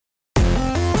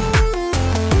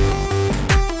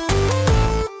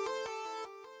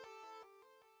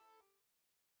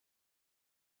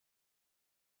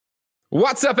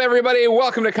What's up, everybody?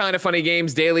 Welcome to Kind of Funny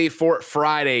Games Daily for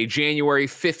Friday, January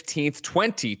 15th,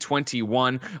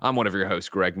 2021. I'm one of your hosts,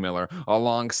 Greg Miller,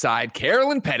 alongside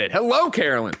Carolyn Pettit. Hello,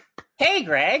 Carolyn. Hey,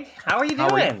 Greg. How are you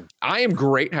doing? I am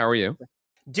great. How are you?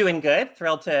 Doing good.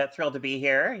 Thrilled to be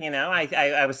here. You know,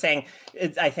 I was saying,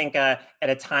 I think at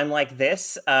a time like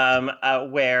this,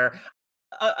 where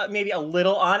maybe a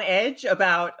little on edge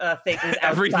about things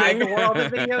outside the world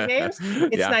of video games,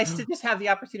 it's nice to just have the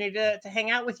opportunity to hang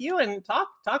out with you and talk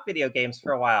video games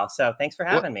for a while. So thanks for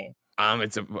having me.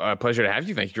 It's a pleasure to have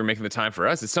you. Thank you for making the time for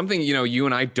us. It's something, you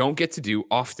and I don't get to do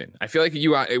often. I feel like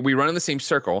we run in the same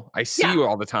circle. I see you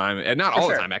all the time, and not all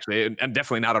the time, actually, and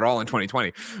definitely not at all in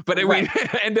 2020. But we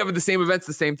end up at the same events,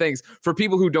 the same things. For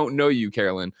people who don't know you,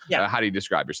 Carolyn, how do you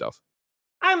describe yourself?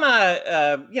 I'm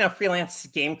a freelance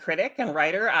game critic and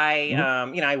writer.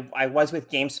 I was with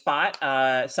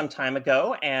GameSpot some time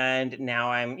ago, and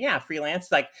now I'm freelance.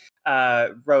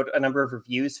 Wrote a number of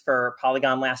reviews for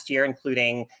Polygon last year,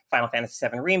 including Final Fantasy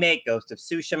VII Remake, Ghost of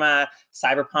Tsushima,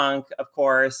 Cyberpunk, of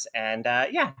course, and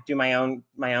do my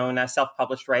own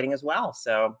self-published writing as well.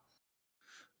 So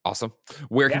awesome.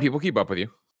 Where can people keep up with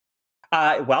you?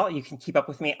 Well, you can keep up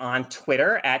with me on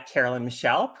Twitter at Carolyn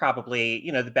Michelle, probably,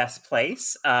 the best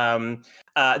place. Though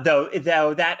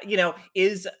that,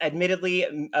 is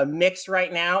admittedly a mix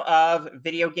right now of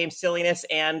video game silliness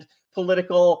and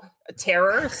political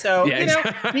terror. So,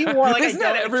 be more like isn't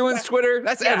that everyone's Twitter?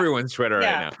 That's everyone's Twitter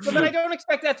right now. But then I don't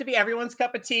expect that to be everyone's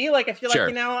cup of tea. Like, I feel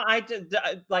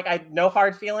like, I no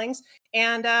hard feelings.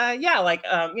 And I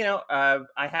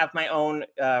have my own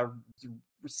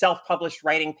self-published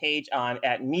writing page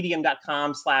at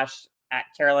medium.com/ at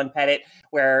Carolyn Pettit,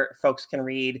 where folks can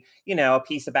read, a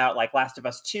piece about like Last of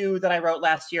Us 2 that I wrote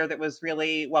last year that was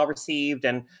really well received,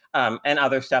 and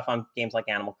other stuff on games like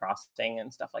Animal Crossing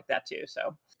and stuff like that too.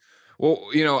 So. Well,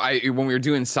 when we were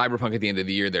doing Cyberpunk at the end of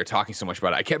the year, they're talking so much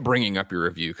about it. I kept bringing up your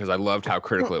review because I loved how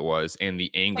critical it was and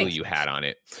the angle you had on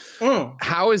it.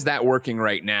 How is that working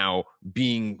right now,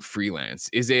 being freelance?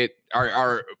 Is it,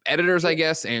 are editors, I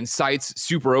guess, and sites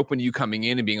super open to you coming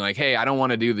in and being like, hey, I don't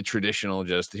want to do the traditional,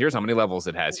 just here's how many levels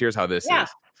it has, here's how this is?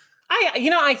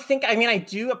 I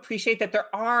do appreciate that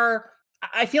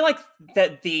I feel like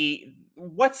that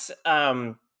what's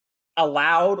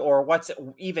allowed or what's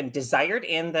even desired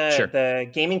in the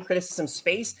gaming criticism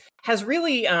space has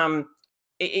really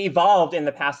evolved in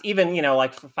the past, even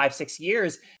for 5-6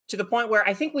 years, to the point where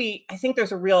I think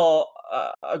there's a real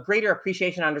a greater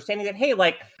appreciation and understanding that, hey,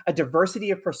 like a diversity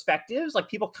of perspectives, like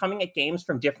people coming at games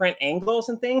from different angles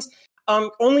and things,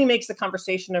 only makes the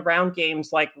conversation around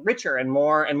games like richer and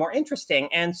more interesting.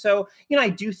 And so I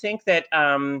do think that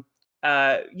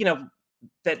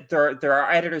that there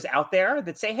are editors out there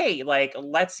that say, hey, like,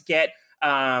 let's get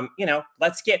a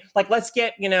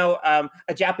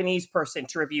Japanese person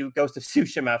to review Ghost of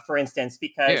Tsushima, for instance,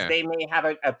 because they may have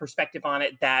a perspective on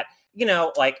it that,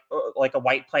 like a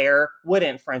white player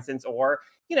wouldn't, for instance, or,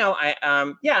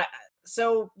 I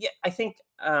think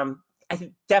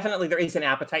definitely there is an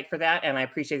appetite for that. And I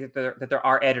appreciate that there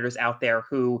are editors out there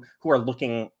who are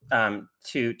looking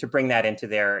to bring that into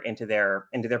their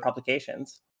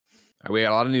publications. We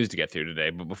got a lot of news to get through today,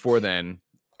 but before then,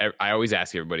 I always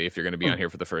ask everybody, if you're going to be on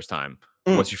here for the first time,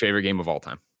 what's your favorite game of all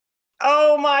time?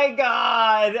 Oh my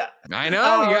God. I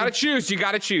know. You got to choose. You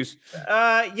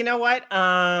know what?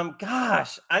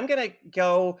 Gosh, I'm going to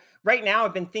go right now.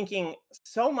 I've been thinking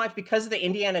so much because of the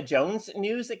Indiana Jones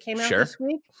news that came out this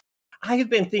week. I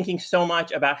have been thinking so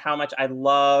much about how much I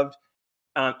loved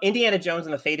Indiana Jones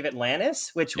and the Fate of Atlantis,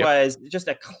 which was just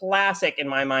a classic in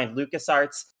my mind,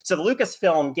 LucasArts. So the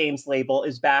Lucasfilm Games label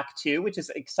is back too, which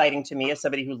is exciting to me as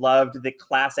somebody who loved the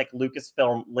classic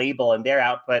Lucasfilm label and their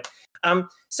output.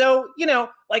 So,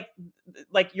 like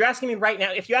you're asking me right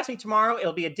now, if you ask me tomorrow,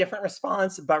 it'll be a different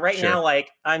response. But right now, like,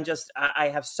 I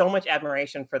have so much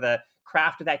admiration for the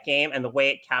craft of that game and the way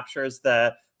it captures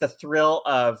the thrill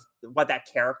of what that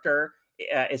character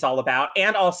is all about.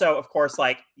 And also, of course,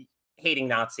 like, hating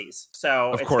Nazis.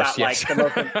 So of course, like the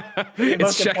most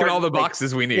it's checking all the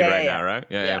boxes we need now, right?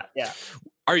 Yeah.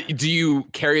 Do you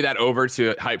carry that over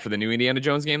to hype for the new Indiana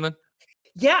Jones game then?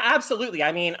 Yeah, absolutely.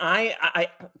 I mean, I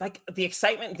like the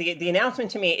excitement. The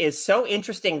announcement to me is so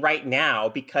interesting right now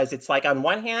because it's like, on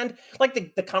one hand, like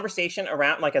the conversation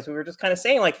around, like, as we were just kind of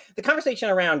saying, like the conversation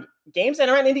around games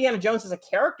and around Indiana Jones as a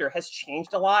character has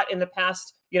changed a lot in the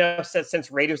past,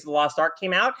 since Raiders of the Lost Ark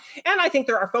came out. And I think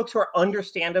there are folks who are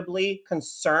understandably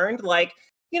concerned, like,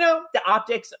 the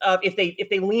optics of if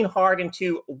they lean hard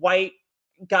into white,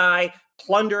 guy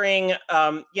plundering,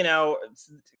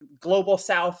 global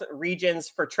South regions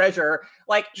for treasure,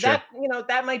 like that,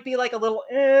 that might be like a little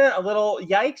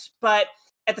yikes. But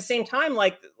at the same time,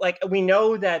 like we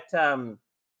know that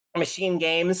Machine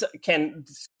Games can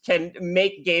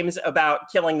make games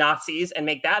about killing Nazis and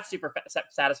make that super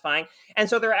satisfying. And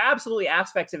so there are absolutely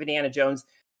aspects of Indiana Jones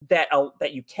that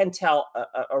you can tell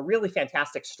a really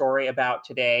fantastic story about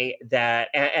today. That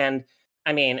and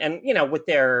with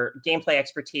their gameplay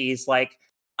expertise, like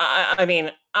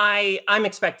I'm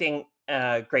expecting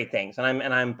great things,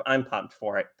 and I'm pumped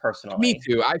for it personally. Me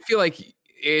too. I feel like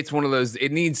it's one of those,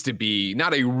 it needs to be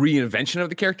not a reinvention of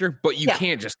the character, but you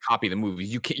can't just copy the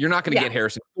movies. You're not going to get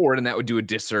Harrison Ford, and that would do a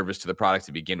disservice to the product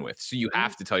to begin with. So you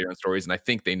have to tell your own stories, and I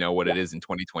think they know what it is in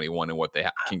 2021 and what they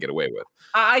can get away with.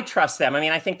 I trust them. I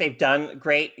mean, I think they've done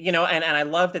great, and I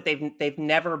love that they've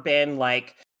never been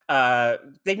like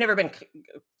they've never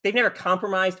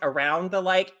compromised around the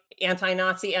like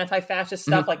anti-Nazi, anti-fascist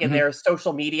stuff, like in their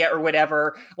social media or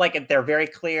whatever. Like they're very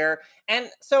clear. And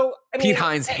so Pete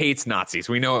Hines hates Nazis.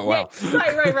 We know it well.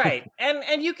 Right.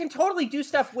 And you can totally do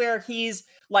stuff where he's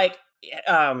like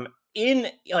in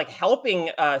like helping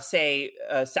say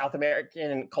South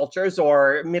American cultures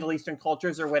or Middle Eastern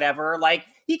cultures or whatever. Like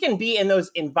he can be in those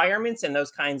environments and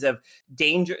those kinds of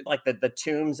danger, like the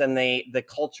tombs and the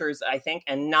cultures, I think,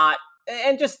 and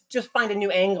just find a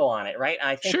new angle on it, right?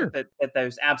 I think that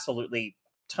there's absolutely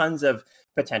tons of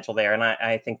potential there, and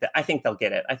I think they'll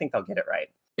get it. I think they'll get it right.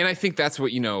 And I think that's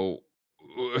what,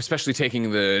 especially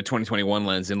taking the 2021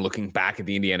 lens and looking back at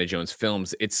the Indiana Jones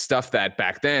films, it's stuff that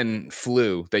back then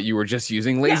flew, that you were just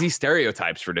using lazy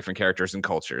stereotypes for different characters and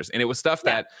cultures. And it was stuff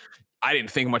that I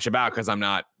didn't think much about because I'm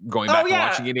not going back and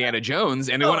watching Indiana Jones.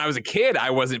 And when I was a kid,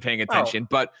 I wasn't paying attention.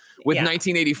 But with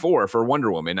 1984 for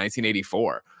Wonder Woman,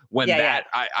 1984, when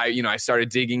I started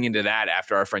digging into that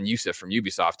after our friend Yusuf from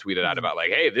Ubisoft tweeted out about like,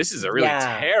 hey, this is a really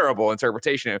terrible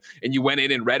interpretation. And you went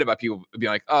in and read about people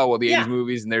being like, oh, well, the 80s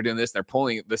movies and they're doing this and they're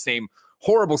pulling the same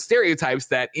horrible stereotypes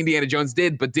that Indiana Jones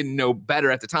did, but didn't know better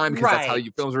at the time because that's how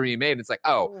films were being made. And it's like,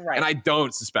 and I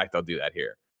don't suspect they'll do that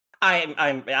here.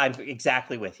 I'm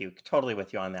exactly with you, totally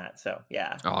with you on that. So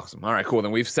yeah. Awesome. All right, cool. Then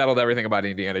we've settled everything about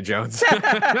Indiana Jones.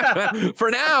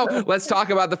 For now, let's talk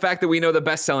about the fact that we know the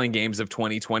best-selling games of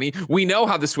 2020. We know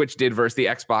how the Switch did versus the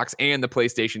Xbox and the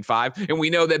PlayStation 5, and we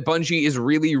know that Bungie is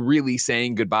really, really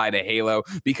saying goodbye to Halo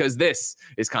because this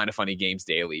is Kind of Funny Games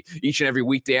Daily. Each and every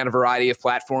weekday on a variety of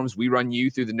platforms, we run you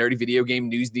through the nerdy video game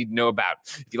news you need to know about.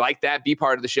 If you like that, be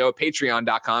part of the show at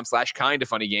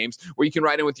patreon.com/kindoffunnygames, where you can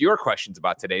write in with your questions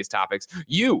about today's topics.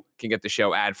 You can get the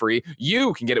show ad-free.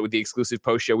 You can get it with the exclusive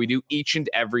post show we do each and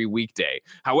every weekday.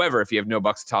 However, if you have no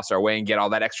bucks to toss our way and get all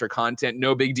that extra content,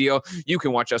 no big deal. You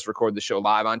can watch us record the show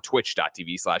live on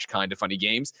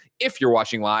twitch.tv/kindoffunnygames. If you're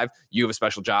watching live, you have a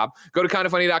special job. Go to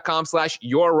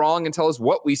kindoffunny.com/you're wrong and tell us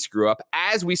what we screw up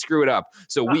as we screw it up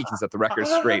so we can set the record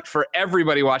straight. For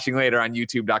everybody watching later on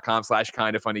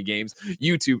youtube.com/kindoffunnygames,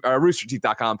 YouTube,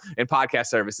 roosterteeth.com, and podcast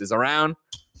services around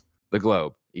the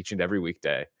globe each and every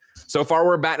weekday. So far,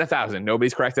 we're batting 1,000.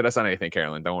 Nobody's corrected us on anything,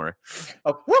 Carolyn. Don't worry.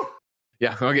 Oh, woo!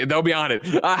 Yeah, okay, they'll be on it.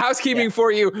 Housekeeping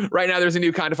for you. Right now, there's a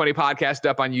new Kind of Funny podcast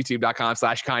up on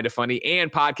youtube.com/kindoffunny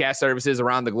and podcast services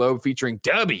around the globe featuring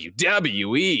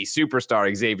WWE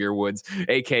superstar Xavier Woods,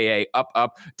 a.k.a.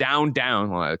 Up, Down,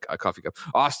 well, a coffee cup,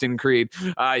 Austin Creed.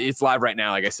 It's live right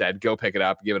now, like I said. Go pick it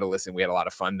up. Give it a listen. We had a lot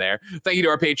of fun there. Thank you to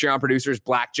our Patreon producers,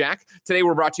 Blackjack. Today,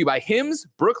 we're brought to you by Hims,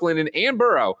 Brooklyn, and Ann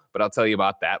Burrow, but I'll tell you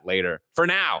about that later. For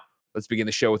now, let's begin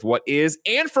the show with what is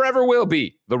and forever will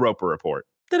be the Roper Report.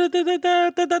 Time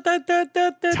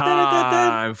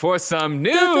for some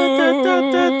news.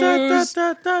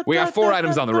 We got 4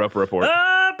 items on the Roper Report.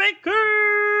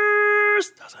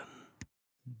 Baker's dozen.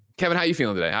 Kevin, how you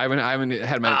feeling today? I haven't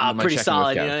had my pretty check-in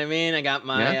solid. with Kev. You know what I mean? I got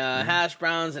my hash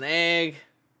browns and egg.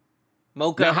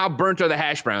 Mocha. Now, how burnt are the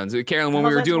hash browns? Carolyn, when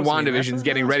we were doing WandaVision,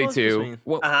 getting ready to,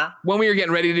 when we were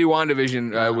getting ready to do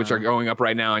WandaVision, which are going up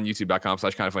right now on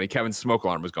youtube.com/kindoffunny, Kevin's smoke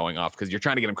alarm was going off because you're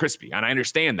trying to get them crispy. And I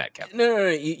understand that, Kevin. No.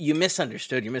 You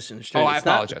misunderstood. Oh, I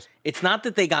apologize. It's not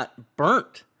that they got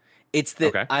burnt. It's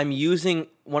that I'm using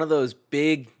one of those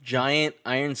big, giant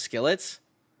iron skillets.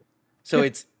 So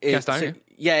it's cast iron?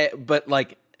 But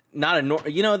like not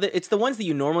it's the ones that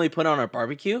you normally put on a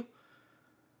barbecue.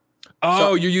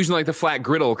 Oh, you're using like the flat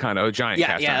griddle kind of giant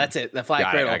cast iron. Yeah, that's it. The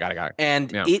flat griddle. I got it.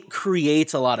 And it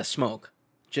creates a lot of smoke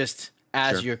just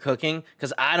as you're cooking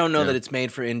because I don't know that it's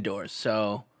made for indoors.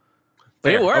 So,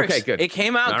 but it works. Okay, good. It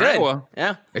came out good. Right, well,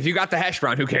 if you got the hash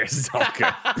brown, who cares? It's all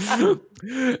good.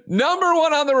 Number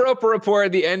 1 on the Roper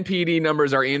Report, the NPD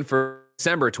numbers are in for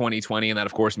December 2020, and that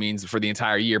of course means for the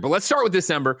entire year. But let's start with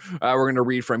December. We're going to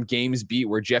read from GamesBeat,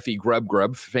 where Jeffy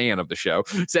Grubb, fan of the show,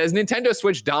 says Nintendo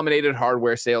Switch dominated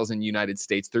hardware sales in the United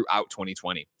States throughout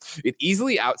 2020. It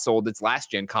easily outsold its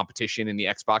last-gen competition in the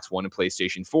Xbox One and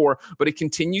PlayStation 4, but it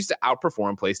continues to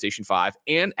outperform PlayStation 5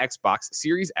 and Xbox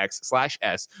Series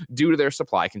X/S due to their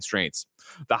supply constraints.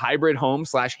 The hybrid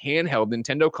home/handheld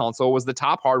Nintendo console was the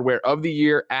top hardware of the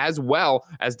year as well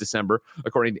as December,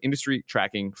 according to industry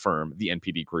tracking firm the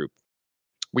NPD Group.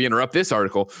 We interrupt this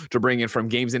article to bring in from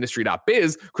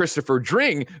GamesIndustry.biz, Christopher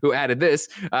Dring, who added this.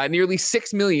 Nearly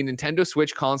 6 million Nintendo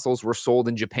Switch consoles were sold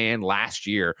in Japan last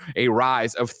year, a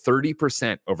rise of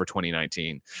 30% over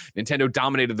 2019. Nintendo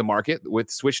dominated the market,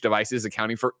 with Switch devices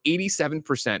accounting for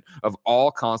 87% of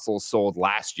all consoles sold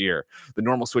last year. The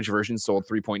normal Switch version sold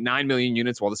 3.9 million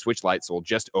units, while the Switch Lite sold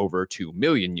just over 2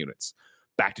 million units.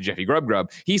 Back to Jeffy Grubb.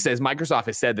 He says Microsoft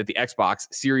has said that the Xbox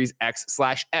Series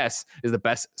X/S is the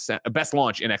best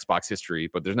launch in Xbox history,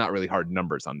 but there's not really hard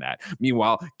numbers on that.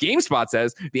 Meanwhile, GameSpot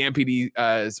says the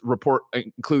NPD's report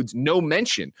includes no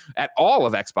mention at all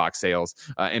of Xbox sales.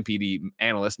 NPD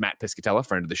analyst Matt Piscatella,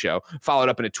 friend of the show, followed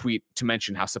up in a tweet to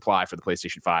mention how supply for the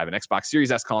PlayStation 5 and Xbox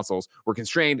Series S consoles were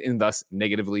constrained and thus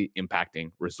negatively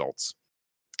impacting results.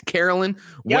 Carolyn,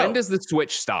 when does the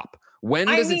Switch stop? When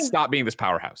does it stop being this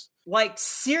powerhouse? Like,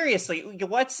 seriously,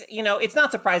 it's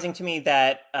not surprising to me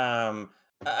that,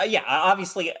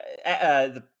 obviously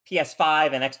the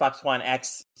PS5 and Xbox One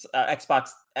X, Xbox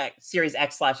Series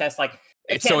X/S, like,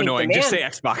 it's so annoying. Demand. Just say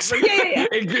Xbox. Yeah.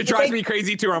 It drives me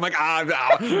crazy too. I'm like,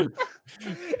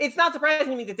 It's not surprising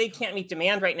to me that they can't meet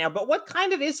demand right now. But what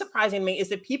kind of is surprising to me is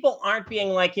that people aren't being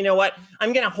like, you know what,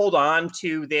 I'm going to hold on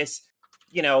to this,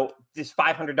 this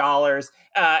 $500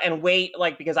 and wait,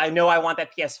 like, because I know I want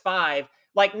that PS5.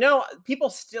 Like, no, people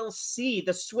still see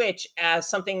the Switch as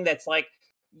something that's like,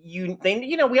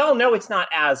 we all know it's not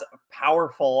as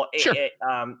powerful sure.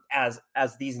 as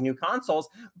these new consoles,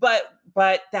 but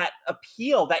that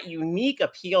appeal, that unique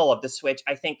appeal of the Switch,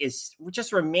 I think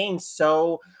just remains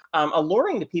so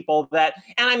alluring to people that,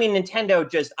 and I mean, Nintendo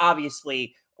just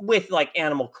obviously, with like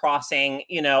Animal Crossing,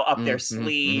 up their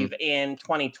sleeve in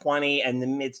 2020 in the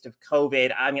midst of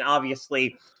COVID. I mean,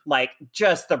 obviously, like,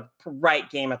 just the right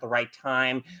game at the right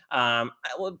time. But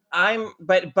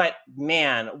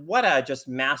man, what a just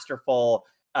masterful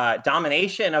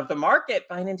domination of the market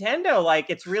by Nintendo. Like,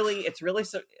 it's really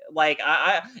like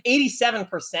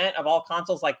 87% of all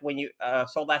consoles, like when you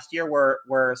sold last year,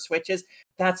 were Switches.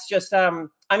 That's just that's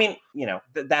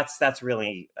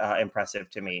really impressive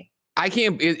to me.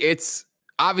 It's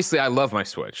obviously, I love my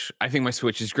Switch. I think my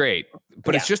Switch is great,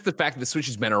 but it's just the fact that the Switch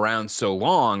has been around so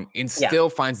long and still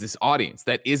finds this audience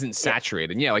that isn't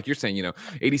saturated. And like you're saying,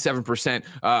 87%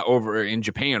 over in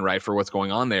Japan, right, for what's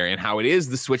going on there, and how it is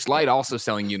the Switch Lite also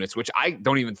selling units, which I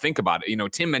don't even think about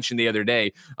it. Tim mentioned the other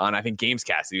day on, I think,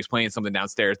 Gamescast, he was playing something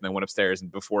downstairs and then went upstairs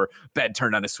and before bed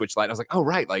turned on his Switch Lite. I was like, oh,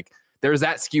 right, like there's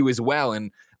that skew as well.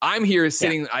 And I'm here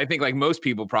sitting, I think, like most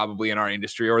people probably in our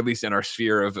industry, or at least in our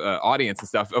sphere of audience and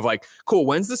stuff, of like, cool,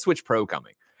 when's the Switch Pro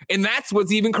coming? And that's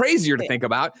what's even crazier to think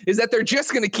about, is that they're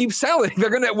just going to keep selling.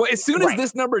 They're going to, as soon as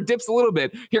this number dips a little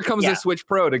bit, here comes the Switch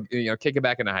Pro to kick it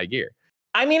back into high gear.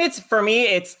 I mean, for me,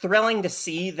 it's thrilling to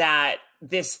see that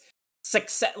this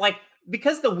success, like,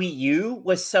 because the Wii U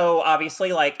was so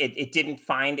obviously like it didn't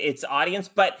find its audience,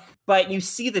 but you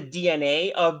see the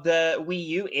DNA of the Wii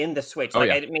U in the Switch.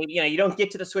 Like, maybe you don't get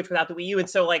to the Switch without the Wii U, and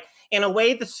so like in a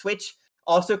way, the Switch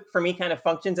also for me kind of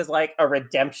functions as like a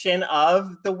redemption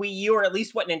of the Wii U, or at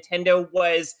least what Nintendo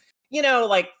was,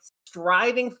 like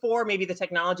striving for. Maybe the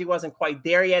technology wasn't quite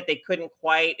there yet. They couldn't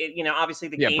quite, obviously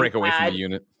the game break away from the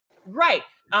unit, right?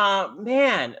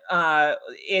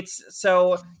 It's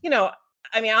so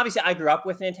I mean, obviously, I grew up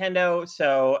with Nintendo,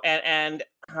 so I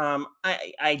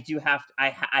do have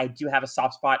a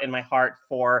soft spot in my heart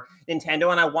for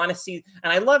Nintendo, and I want to see,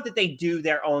 and I love that they do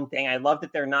their own thing. I love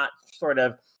that they're not sort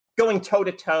of going toe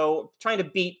to toe, trying to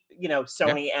beat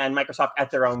Sony and Microsoft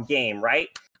at their own game, right?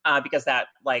 Because that,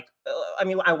 like, I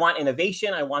mean, I want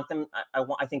innovation. I want them.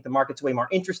 I think the market's way more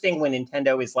interesting when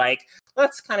Nintendo is like,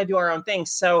 let's kind of do our own thing.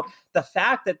 So the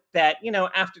fact that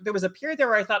after there was a period there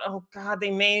where I thought, oh God, they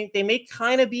may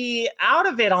kind of be out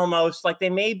of it almost, like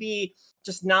they may be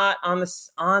just not in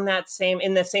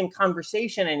the same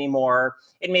conversation anymore.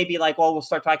 It may be like, well, we'll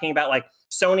start talking about like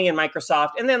Sony and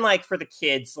Microsoft, and then like for the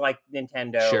kids, like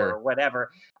Nintendo or whatever.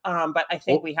 But I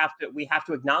think we have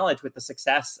to acknowledge with the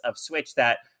success of Switch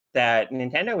that that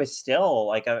Nintendo is still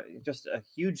like just a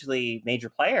hugely major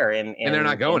player and they're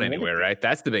not going anywhere, right?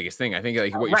 That's the biggest thing. I think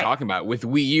like what you're talking about with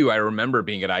Wii U, I remember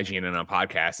being at IGN and on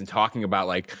podcast and talking about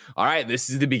like, all right, this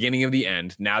is the beginning of the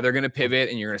end. Now they're going to pivot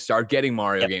and you're going to start getting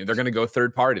Mario games. They're going to go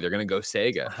third party. They're going to go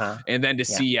Sega. And then to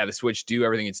see, the Switch do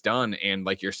everything it's done. And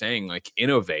like you're saying, like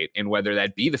innovate. And whether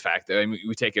that be the fact that, I mean,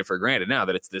 we take it for granted now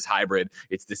that it's this hybrid,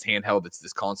 it's this handheld, it's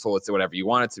this console, it's whatever you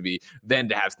want it to be. Then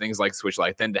to have things like Switch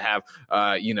Lite, then to have,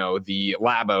 the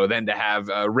Labo, then to have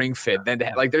Ring Fit, then to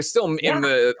have, like there's still in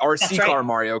the RC car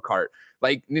Mario Kart.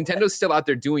 Like Nintendo's still out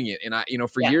there doing it. And I,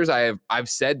 for years I've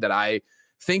said that I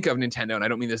think of Nintendo, and I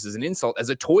don't mean this as an insult, as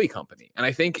a toy company. And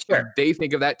I think they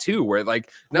think of that too, where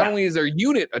like not only is their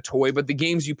unit a toy, but the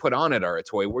games you put on it are a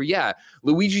toy. Where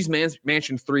Luigi's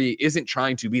Mansion 3 isn't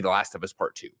trying to be The Last of Us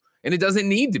Part 2. And it doesn't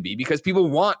need to be because people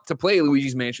want to play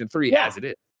Luigi's Mansion 3 as it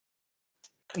is.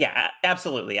 Yeah,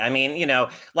 absolutely. I mean,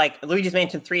 like Luigi's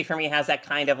Mansion 3 for me has that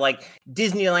kind of like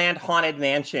Disneyland Haunted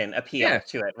Mansion appeal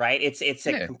to it, right? It's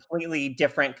a completely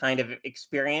different kind of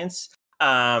experience,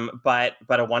 but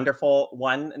a wonderful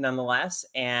one nonetheless.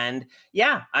 And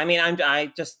I mean,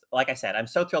 I just, like I said, I'm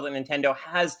so thrilled that Nintendo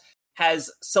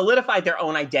has solidified their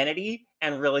own identity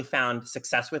and really found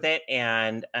success with it.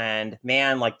 And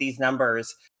man, like these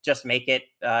numbers just make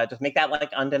that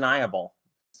like undeniable.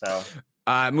 So.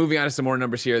 Moving on to some more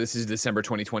numbers here. This is December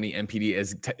 2020 NPD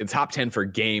as top 10 for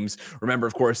games. Remember,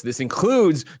 of course, this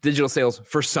includes digital sales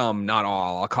for some, not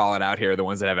all. I'll call it out here, the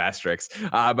ones that have asterisks.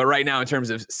 But right now, in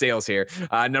terms of sales here,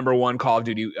 number 1, Call of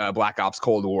Duty Black Ops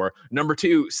Cold War. Number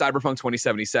 2, Cyberpunk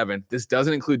 2077. This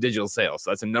doesn't include digital sales.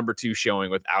 So that's a number 2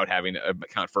 showing without having to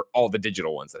account for all the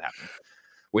digital ones that happen,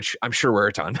 which I'm sure we're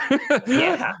a ton.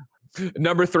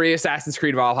 Number 3, Assassin's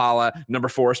Creed Valhalla. Number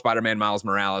 4, Spider-Man Miles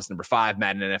Morales. Number 5,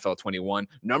 Madden NFL 21.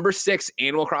 Number 6,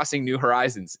 Animal Crossing New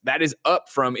Horizons. That is up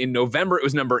from, in November, it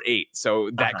was number 8. So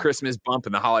that Christmas bump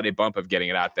and the holiday bump of getting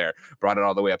it out there brought it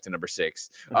all the way up to number 6.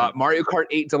 Mario Kart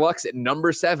 8 Deluxe at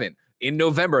number 7. In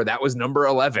November, that was number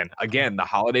 11. Again, the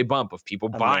holiday bump of people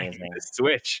buying the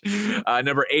Switch.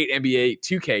 Number 8, NBA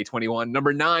 2K21.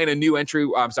 Number 9, a new entry.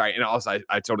 I'm sorry. And also,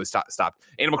 I totally stopped.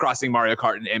 Animal Crossing, Mario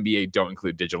Kart, and NBA don't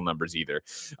include digital numbers either.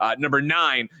 Number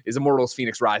 9 is Immortals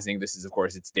Phoenix Rising. This is, of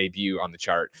course, its debut on the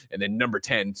chart. And then number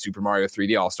 10, Super Mario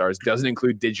 3D All-Stars, doesn't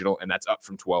include digital, and that's up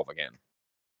from 12 again.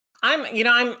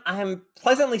 I'm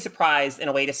pleasantly surprised in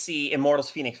a way to see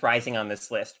Immortals Phoenix Rising on this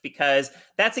list, because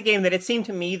that's a game that it seemed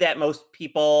to me that most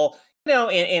people,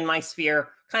 in my sphere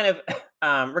kind of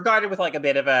regarded with like a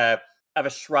bit of a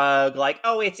shrug, like,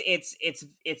 oh, it's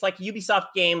like a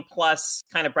Ubisoft game plus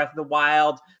kind of Breath of the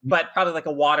Wild, but probably like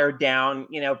a watered down,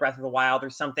 Breath of the Wild or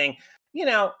something,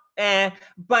 But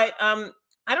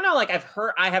I don't know, like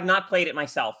I have not played it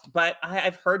myself, but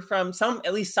I've heard from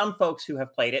at least some folks who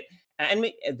have played it, and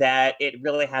that it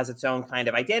really has its own kind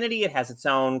of identity. It has its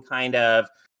own kind of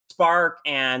spark,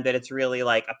 and that it's really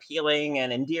like appealing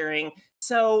and endearing.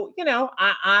 So,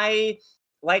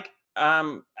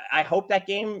 I hope that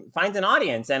game finds an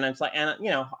audience, and it's like,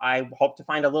 I hope to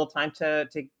find a little time to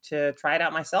try it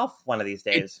out myself one of these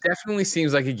days. It definitely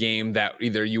seems like a game that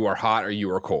either you are hot or you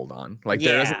are cold on. Like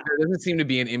there doesn't seem to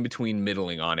be an in-between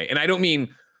middling on it. And I don't mean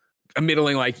a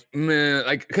middling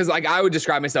because I would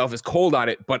describe myself as cold on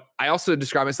it, but I also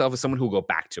describe myself as someone who will go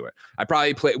back to it. I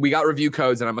probably we got review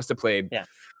codes and I must have played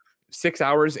 6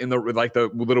 hours in the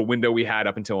little window we had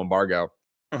up until embargo.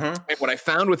 And what I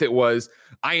found with it was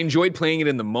I enjoyed playing it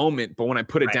in the moment, but when I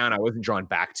put it down, I wasn't drawn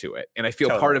back to it. And I feel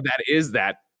part of that is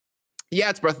that,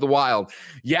 it's Breath of the Wild.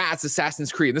 Yeah, it's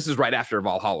Assassin's Creed. This is right after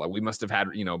Valhalla. We must have had,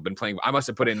 been playing. I must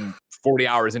have put in 40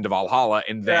 hours into Valhalla,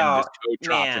 and then this code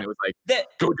dropped, and it was like,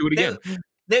 go do it again.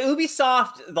 The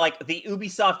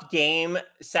Ubisoft game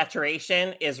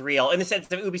saturation is real, in the sense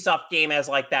that Ubisoft game as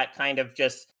like that kind of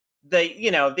just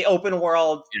the open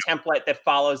world template that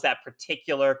follows that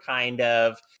particular kind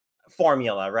of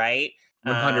formula, right?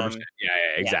 100%.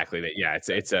 Exactly.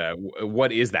 It's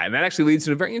what is that? And that actually leads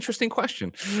to a very interesting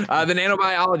question. The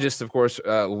nanobiologist, of course,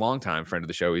 a longtime friend of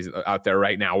the show, he's out there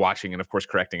right now watching and of course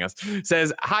correcting us,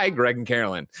 says, "Hi, Greg and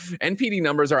Carolyn. NPD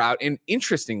numbers are out, and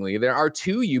interestingly, there are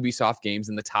 2 Ubisoft games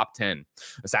in the top 10.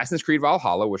 Assassin's Creed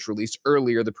Valhalla, which released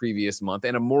earlier the previous month,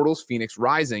 and Immortals Phoenix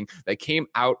Rising that came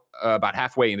out about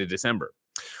halfway into December.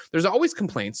 There's always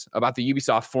complaints about the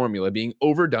Ubisoft formula being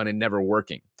overdone and never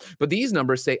working, but these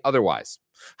numbers say otherwise.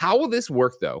 How will this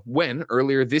work, though, when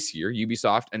earlier this year,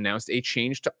 Ubisoft announced a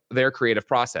change to their creative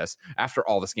process after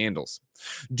all the scandals?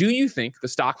 Do you think the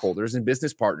stockholders and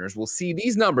business partners will see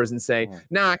these numbers and say,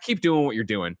 nah, keep doing what you're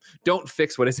doing. Don't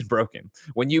fix what isn't broken,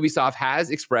 when Ubisoft has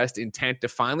expressed intent to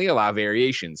finally allow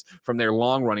variations from their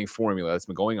long-running formula that's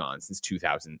been going on since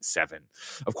 2007?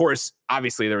 Of course,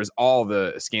 obviously, there was all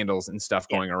the scandals and stuff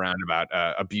going around about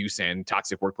abuse and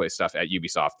toxic workplace stuff at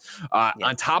Ubisoft.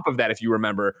 On top of that, if you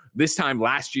remember, this time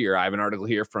last year, I have an article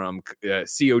here from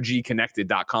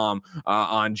cogconnected.com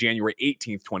on January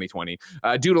 18th, 2020.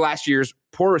 Due to last year's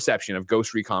poor reception of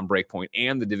Ghost Recon Breakpoint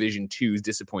and The Division 2's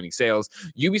disappointing sales,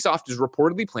 Ubisoft is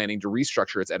reportedly planning to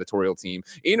restructure its editorial team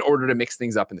in order to mix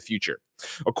things up in the future.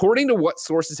 According to what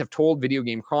sources have told Video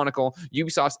Game Chronicle,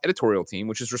 Ubisoft's editorial team,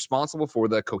 which is responsible for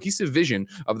the cohesive vision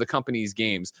of the company's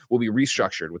games, will be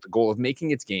restructured with the goal of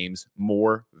making its games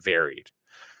more varied.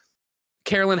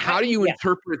 Carolyn, how do you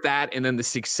interpret that and then the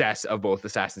success of both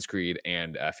Assassin's Creed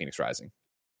and Phoenix Rising?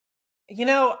 You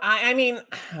know, I mean,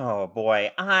 oh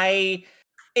boy,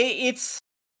 it's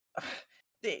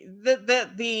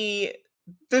the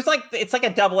there's like, it's like a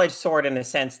double-edged sword in a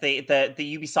sense, the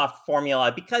Ubisoft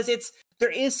formula, because there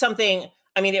is something,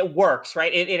 I mean, it works,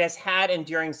 right? It has had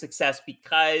enduring success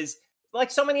because,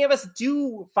 like, so many of us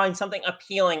do find something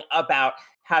appealing about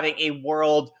having a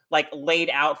world like laid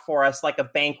out for us like a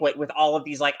banquet with all of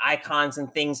these like icons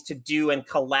and things to do and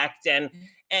collect and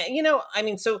you know, I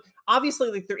mean, so obviously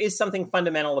like there is something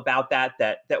fundamental about that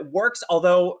works,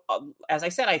 although as I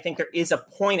said, I think there is a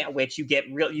point at which you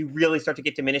really start to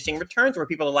get diminishing returns where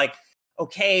people are like,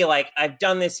 okay, like I've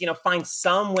done this, you know, find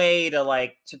some way to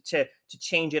like to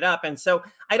change it up. And so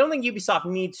I don't think Ubisoft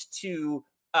needs to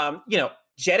you know,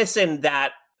 jettison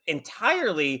that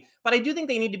entirely, but I do think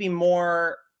they need to be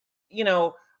more, you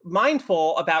know,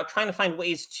 mindful about trying to find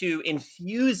ways to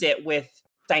infuse it with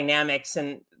dynamics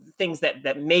and things that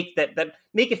make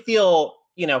it feel,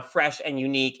 you know, fresh and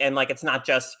unique, and like it's not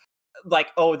just like,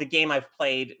 oh, the game I've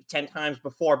played 10 times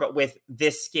before, but with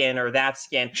this skin or that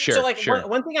skin. Sure, so like sure.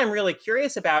 One thing I'm really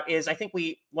curious about is I think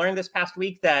we learned this past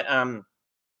week that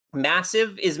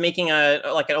Massive is making an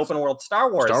open world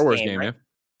Star Wars game, right? Yeah.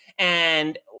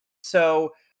 And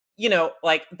so, you know,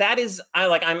 like that is,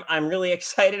 I'm really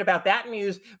excited about that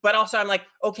news, but also I'm like,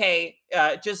 okay,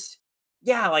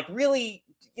 like really,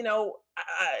 you know,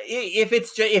 if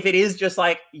it is just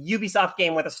like Ubisoft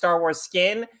game with a Star Wars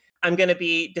skin, I'm going to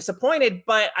be disappointed.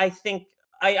 But I think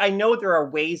I know there are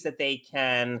ways that they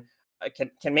can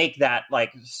make that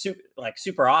like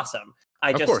super awesome.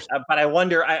 But I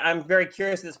wonder. I'm very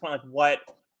curious at this point, like what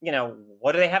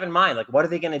do they have in mind? Like what are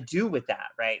they going to do with that,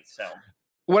 right? So.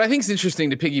 What I think is interesting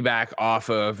to piggyback off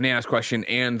of Nana's question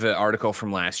and the article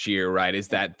from last year, right, is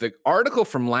that the article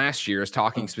from last year is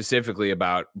talking specifically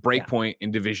about Breakpoint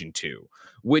and Division 2,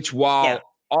 which while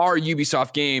our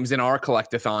Ubisoft games and our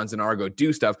collectathons and our go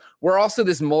do stuff, we're also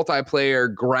this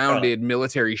multiplayer grounded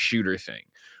military shooter thing.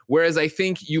 Whereas I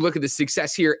think you look at the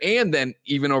success here and then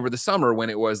even over the summer when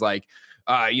it was like,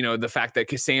 you know, the fact that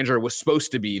Cassandra was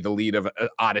supposed to be the lead of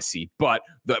Odyssey, but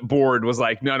the board was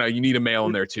like, no, you need a male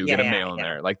in there too. Get a male in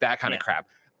there. Like that kind of crap.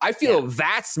 I feel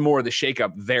that's more the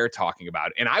shakeup they're talking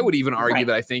about. And I would even argue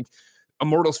that I think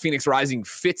Immortals Phoenix Rising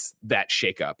fits that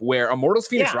shakeup, where Immortals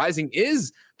Phoenix Rising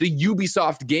is the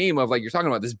Ubisoft game of like, you're talking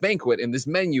about this banquet and this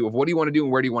menu of what do you want to do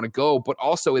and where do you want to go? But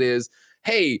also it is,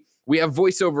 hey, we have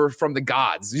voiceover from the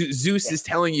gods. Zeus is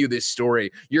telling you this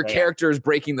story. Your character is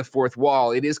breaking the fourth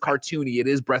wall. It is cartoony. It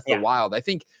is Breath of the Wild. I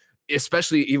think,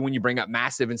 especially even when you bring up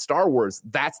Massive and Star Wars,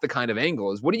 that's the kind of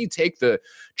angle is what do you take the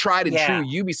tried and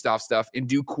true Ubisoft stuff and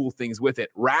do cool things with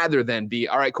it rather than be,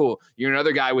 all right, cool. You're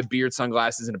another guy with beard,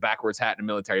 sunglasses, and a backwards hat and a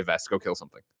military vest. Go kill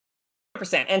something.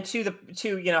 %. And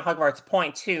to you know, Hugvart's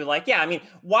point too, like, I mean,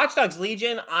 Watch Dogs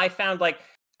Legion, I found like,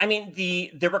 I mean,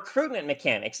 the recruitment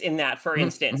mechanics in that, for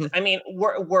instance, I mean,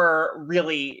 were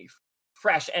really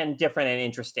fresh and different and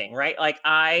interesting, right? Like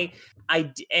and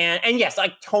yes,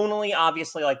 like tonally,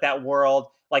 obviously, like that world,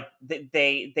 like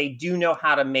they do know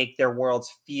how to make their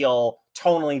worlds feel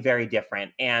tonally very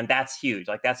different, and that's huge.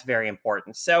 Like that's very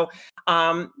important. So,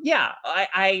 I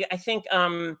think,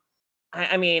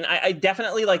 I mean, I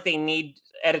definitely like they need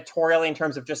editorially in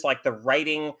terms of just like the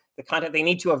writing, the content. They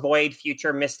need to avoid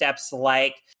future missteps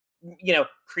like, you know,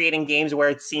 creating games where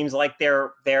it seems like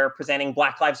they're presenting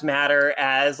Black Lives Matter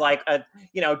as like a,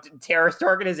 you know, terrorist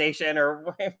organization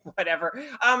or whatever,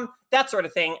 that sort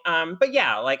of thing. But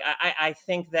yeah, like I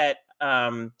think that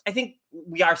I think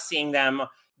we are seeing them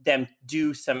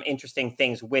do some interesting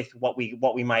things with what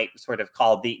we might sort of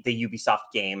call the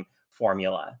Ubisoft game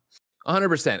formula.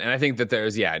 100%. And I think that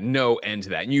there's, no end to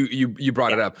that. And you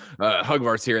brought it up.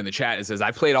 Hugvart's here in the chat. It says,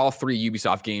 I've played all 3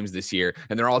 Ubisoft games this year,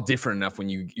 and they're all different enough when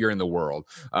you're in the world.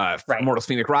 Immortals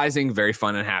Phoenix Rising, very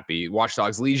fun and happy. Watch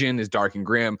Dogs Legion is dark and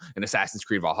grim, and Assassin's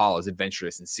Creed Valhalla is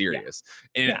adventurous and serious.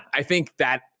 And I think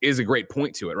that is a great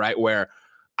point to it, right? Where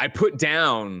I put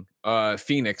down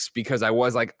Phoenix because I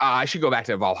was like, I should go back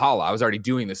to Valhalla. I was already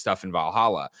doing this stuff in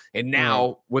Valhalla. And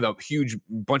now with a huge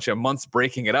bunch of months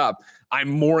breaking it up, I'm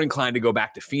more inclined to go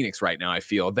back to Phoenix right now, I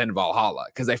feel, than Valhalla.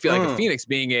 Because I feel like a Phoenix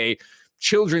being a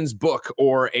children's book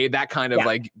or that kind of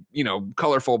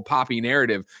colorful poppy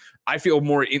narrative, I feel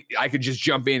more I could just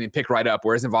jump in and pick right up.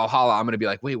 Whereas in Valhalla, I'm going to be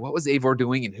like, wait, what was Eivor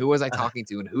doing? And who was I talking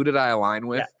to? And who did I align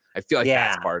with? I feel like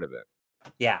that's part of it.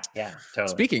 Yeah, totally.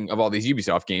 Speaking of all these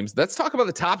Ubisoft games, let's talk about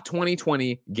the top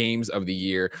 2020 games of the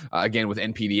year. Again, with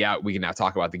NPD out, we can now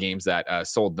talk about the games that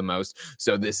sold the most.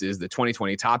 So this is the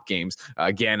 2020 top games.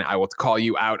 Again, I will call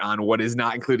you out on what is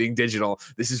not including digital.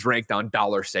 This is ranked on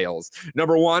dollar sales.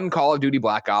 Number 1, Call of Duty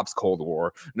Black Ops Cold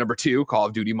War. Number 2, Call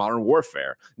of Duty Modern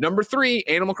Warfare. Number 3,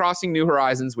 Animal Crossing New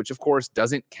Horizons, which of course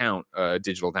doesn't count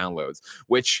digital downloads,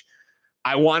 which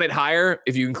I want it higher.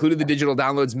 If you included the digital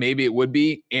downloads, maybe it would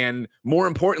be. And more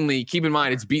importantly, keep in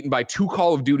mind, it's beaten by 2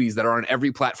 Call of Duties that are on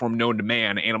every platform known to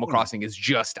man. Animal Crossing is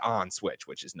just on Switch,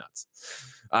 which is nuts.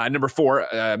 Number 4,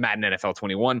 Madden NFL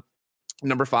 21.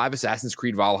 Number 5, Assassin's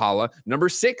Creed Valhalla. Number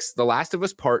 6, The Last of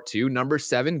Us Part 2. Number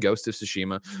 7, Ghost of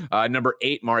Tsushima. Number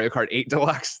 8, Mario Kart 8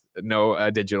 Deluxe. No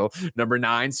digital. Number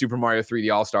 9, Super Mario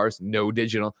 3D All-Stars. No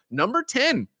digital. Number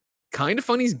 10, Kind of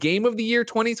Funny's Game of the Year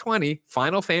 2020,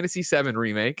 Final Fantasy VII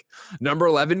Remake. Number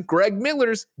 11, Greg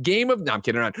Miller's I'm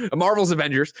kidding around, Marvel's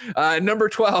Avengers. Number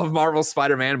 12, Marvel's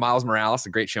Spider-Man, Miles Morales, a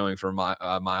great showing for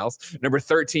Miles. Number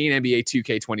 13, NBA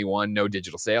 2K21, no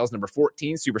digital sales. Number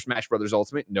 14, Super Smash Bros.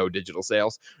 Ultimate, no digital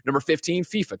sales. Number 15,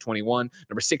 FIFA 21.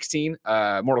 Number 16,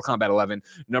 Mortal Kombat 11.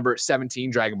 Number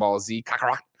 17, Dragon Ball Z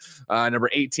Kakarot. Number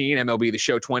 18, MLB The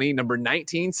Show 20. Number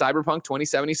 19, Cyberpunk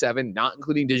 2077, not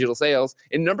including digital sales.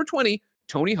 And number 20,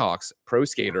 Tony Hawk's Pro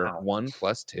Skater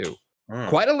 1+2.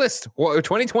 Quite a list. Well,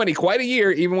 2020, quite a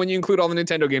year, even when you include all the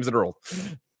Nintendo games that are old.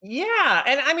 Yeah.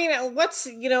 And I mean,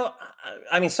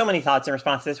 so many thoughts in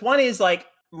response to this. One is like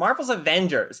Marvel's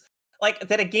Avengers. Like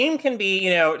that a game can be,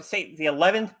 say the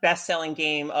 11th best-selling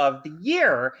game of the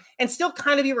year and still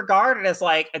kind of be regarded as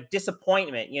like a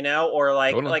disappointment, or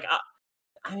like, totally.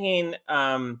 I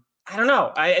don't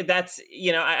know.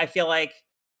 I feel like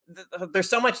there's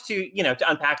so much to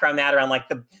unpack around that, around like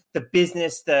the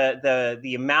business,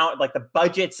 the amount, like the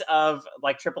budgets of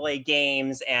like AAA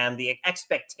games and the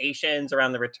expectations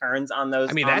around the returns on those.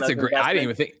 I mean, I didn't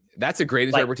even think that's a great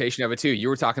interpretation of it too. You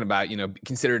were talking about,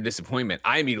 consider a disappointment.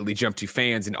 I immediately jumped to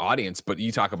fans and audience, but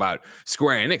you talk about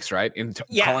Square Enix, right? And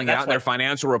calling out their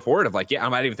financial report of like, I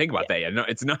might even think about that yet. No,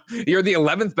 it's not. You're the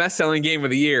 11th best-selling game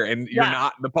of the year, and you're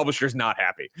not. The publisher's not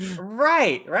happy.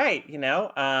 Right.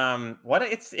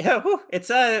 It's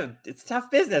a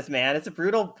tough business, man. It's a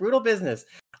brutal business.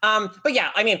 But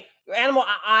yeah, I mean,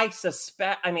 I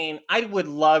would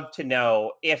love to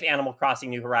know if Animal Crossing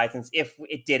New Horizons, if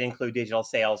it did include digital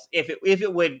sales, if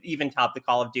it would even top the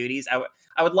Call of Duties. I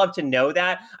would love to know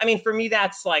that. I mean, for me,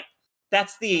 that's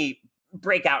the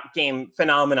breakout game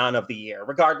phenomenon of the year,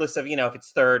 regardless of, if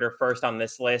it's third or first on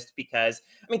this list, because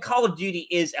I mean, Call of Duty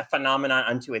is a phenomenon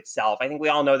unto itself. I think we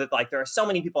all know that like there are so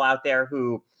many people out there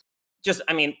who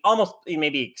almost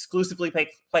maybe exclusively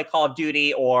play Call of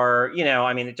Duty, or,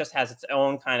 it just has its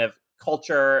own kind of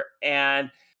culture. And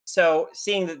so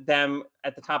seeing them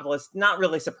at the top of the list, not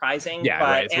really surprising. Yeah, but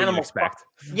right. It's what you expect.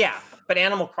 But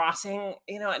Animal Crossing,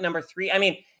 at number 3, I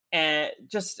mean,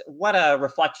 just what a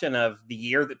reflection of the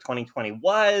year that 2020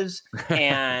 was.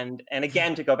 and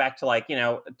again, to go back to like,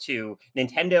 to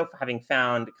Nintendo for having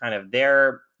found kind of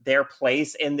their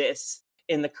place in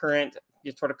the current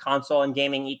sort of console and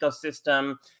gaming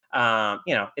ecosystem.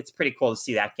 It's pretty cool to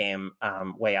see that game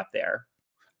way up there.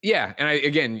 Yeah,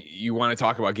 and you want to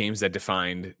talk about games that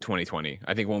defined 2020.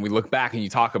 I think when we look back and you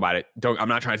talk about it, I'm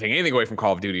not trying to take anything away from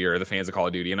Call of Duty or the fans of Call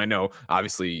of Duty. And I know,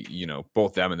 obviously,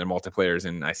 both them and their multiplayers,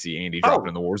 and I see Andy dropping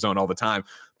in the Warzone all the time.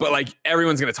 But like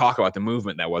everyone's going to talk about the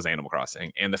movement that was Animal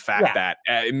Crossing, and the fact that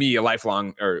me, a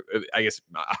lifelong, or I guess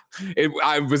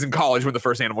I was in college when the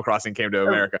first Animal Crossing came to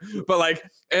America. But like,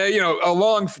 a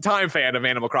long time fan of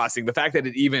Animal Crossing, the fact that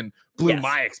it even blew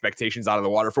my expectations out of the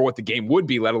water for what the game would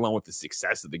be, let alone what the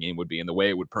success of the game would be and the way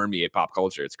it would permeate pop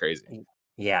culture. It's crazy.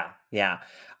 Yeah.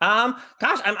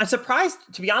 Gosh, I'm surprised,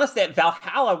 to be honest, that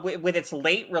Valhalla, with its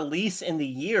late release in the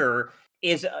year,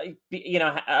 is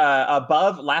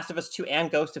above Last of Us 2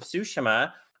 and Ghost of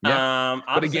Tsushima. Yeah.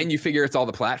 But again, you figure it's all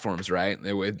the platforms, right?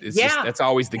 It's just, that's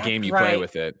always the game you play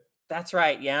with it. That's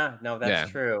right. Yeah. No, that's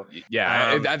true.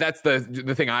 Yeah. That's the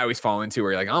thing I always fall into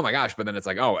where you're like, oh my gosh. But then it's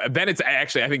like, then it's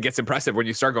actually, I think gets impressive when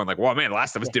you start going like, well, man,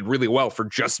 Last of Us did really well for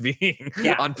just being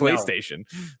on PlayStation.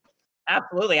 No.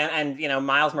 Absolutely. And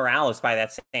Miles Morales by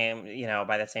that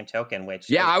same token,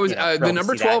 which I was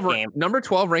the number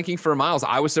 12 ranking for Miles,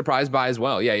 I was surprised by as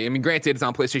well. Yeah. I mean, granted, it's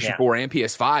on PlayStation 4 and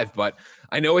PS5, but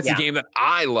I know it's a game that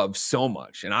I love so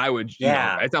much, and I would,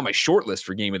 it's on my short list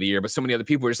for game of the year, but so many other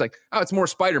people are just like, oh, it's more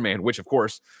Spider-Man, which of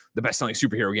course, the best-selling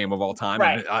superhero game of all time,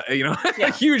 right. And,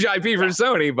 a huge IP for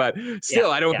Sony, but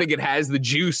still, I don't think it has the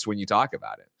juice when you talk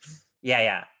about it.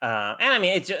 Yeah. And I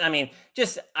mean,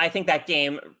 I think that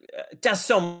game does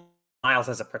so much. Miles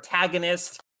as a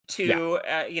protagonist too,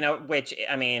 which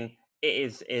I mean,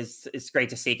 is great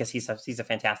to see because he's a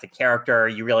fantastic character.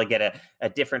 You really get a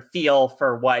different feel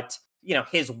for what,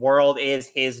 his world is,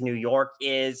 his New York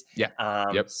is.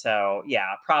 So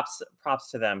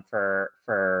props to them for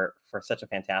such a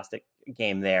fantastic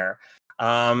game there.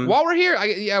 While we're here,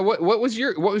 what was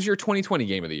your 2020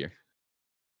 game of the year?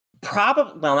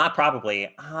 Not probably.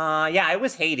 It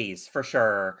was Hades for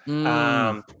sure.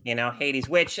 Hades,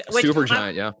 which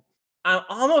Supergiant, I'm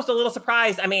almost a little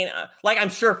surprised. I mean, I'm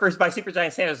sure by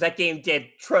Supergiant Santos, that game did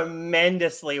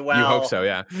tremendously well. You hope so,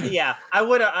 yeah. Yeah, I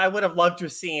would have loved to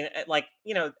have seen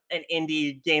an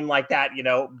indie game like that,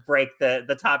 break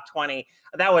the top 20.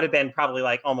 That would have been probably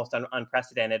almost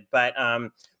unprecedented. But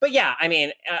yeah, I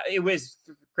mean, it was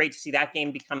great to see that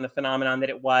game become the phenomenon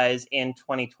that it was in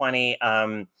 2020.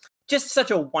 Just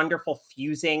such a wonderful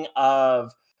fusing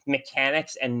of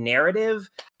mechanics and narrative,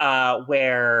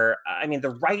 where I mean the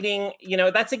writing,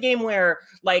 that's a game where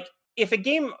if a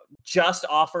game just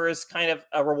offers kind of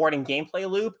a rewarding gameplay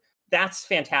loop, that's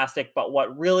fantastic. But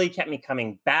what really kept me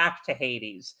coming back to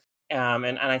Hades,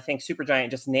 and I think Supergiant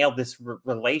just nailed this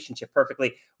relationship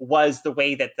perfectly, was the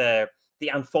way that the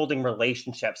unfolding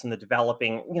relationships and the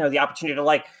developing, the opportunity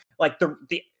to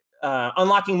the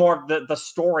unlocking more of the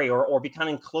story or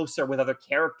becoming closer with other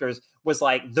characters was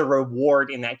the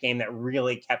reward in that game that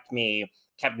really kept me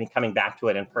coming back to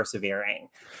it and persevering.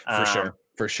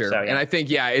 For sure. So, and I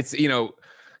think, it's,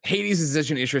 Hades is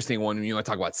such an interesting one when you want to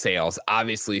talk about sales.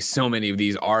 Obviously, so many of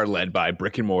these are led by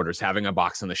brick and mortars having a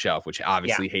box on the shelf, which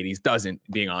obviously Hades doesn't,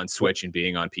 being on Switch and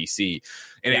being on PC.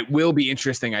 And it will be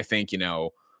interesting, I think,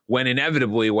 when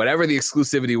inevitably whatever the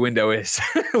exclusivity window is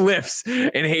lifts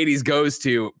and Hades goes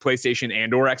to PlayStation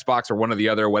and or Xbox or one or the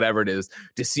other, whatever it is,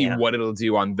 to see what it'll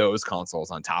do on those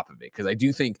consoles on top of it. Because I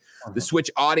do think the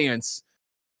Switch audience,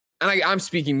 and I'm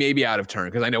speaking maybe out of turn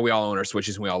because I know we all own our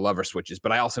Switches and we all love our Switches,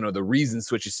 but I also know the reason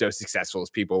Switch is so successful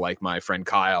is people like my friend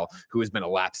Kyle, who has been a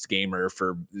lapsed gamer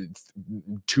for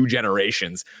 2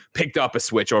 generations, picked up a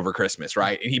Switch over Christmas,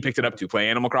 right? And he picked it up to play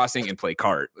Animal Crossing and play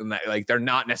Kart. And that, they're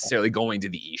not necessarily going to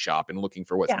the eShop and looking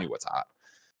for what's new, what's hot.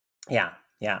 Yeah.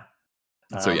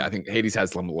 So I think Hades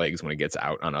has some legs when it gets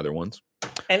out on other ones.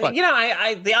 And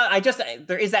I just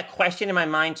there is that question in my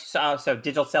mind. So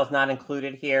digital sales not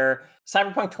included here.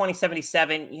 Cyberpunk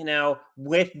 2077.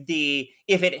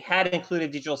 If it had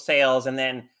included digital sales, and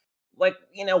then what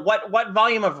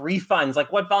volume of refunds,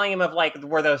 what volume of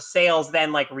were those sales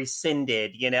then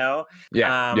rescinded?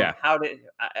 How did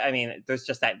I mean? There's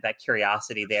just that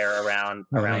curiosity there around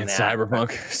that.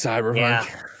 Cyberpunk. Yeah.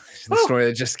 The story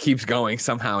that just keeps going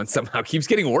somehow and somehow keeps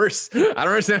getting worse. I don't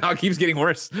understand how it keeps getting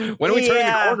worse. When are we turning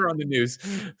the corner on the news?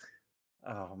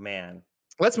 Oh, man.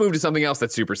 Let's move to something else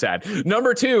that's super sad.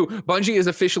 Number 2, Bungie is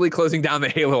officially closing down the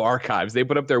Halo archives. They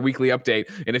put up their weekly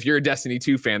update. And if you're a Destiny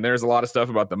 2 fan, there's a lot of stuff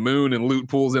about the moon and loot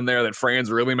pools in there that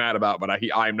Fran's really mad about, but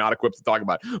I am not equipped to talk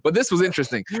about. But this was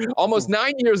interesting. Almost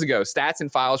 9 years ago, stats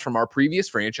and files from our previous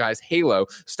franchise, Halo,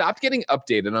 stopped getting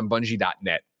updated on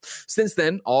Bungie.net. Since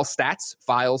then, all stats,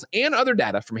 files, and other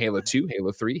data from Halo 2,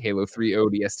 Halo 3, Halo 3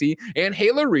 ODST, and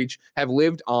Halo Reach have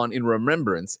lived on in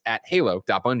remembrance at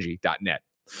halo.bungie.net.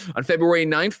 On February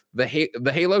 9th, the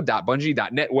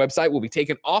halo.bungie.net website will be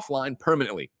taken offline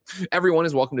permanently. Everyone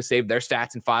is welcome to save their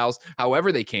stats and files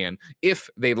however they can, if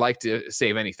they'd like to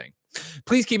save anything.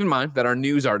 Please keep in mind that our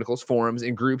news articles, forums,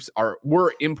 and groups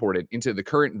were imported into the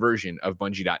current version of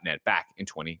Bungie.net back in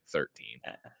 2013.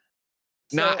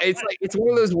 It's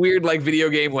one of those weird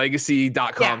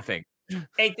videogamelegacy.com things.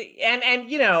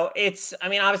 It's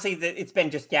obviously it's been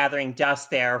just gathering dust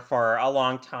there for a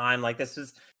long time. This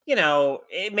is,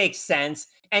 it makes sense.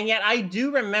 And yet I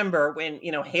do remember when,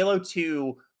 Halo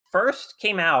 2 first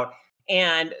came out,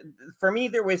 and for me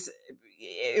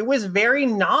it was very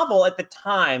novel at the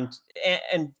time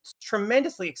and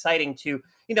tremendously exciting to,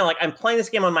 I'm playing this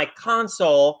game on my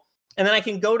console and then I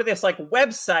can go to this like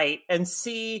website and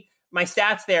see my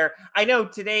stats there. I know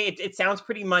today it sounds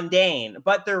pretty mundane,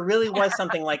 but there really was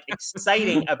something like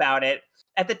exciting about it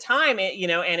at the time.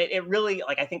 And it really,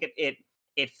 like, I think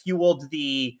it fueled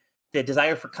the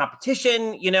desire for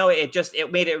competition.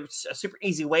 It made it a super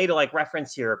easy way to like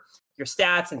reference your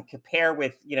stats and compare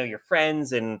with your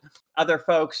friends and other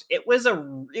folks. It was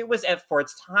for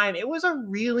its time, it was a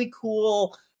really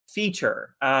cool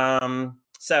feature.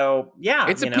 So yeah,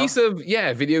 it's a piece of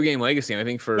video game legacy. And I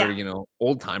think for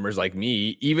old timers like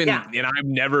me, even and I've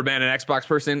never been an Xbox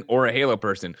person or a Halo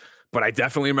person, but I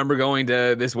definitely remember going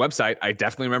to this website. I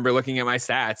definitely remember looking at my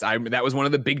stats. That was one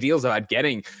of the big deals about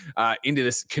getting into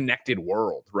this connected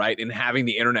world, right? And having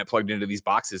the internet plugged into these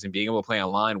boxes and being able to play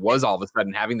online was all of a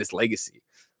sudden having this legacy.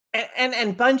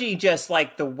 And Bungie, just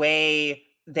like the way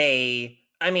they,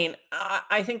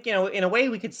 I think, in a way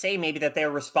we could say maybe that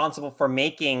they're responsible for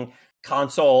making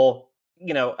console,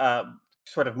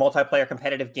 sort of multiplayer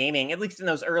competitive gaming, at least in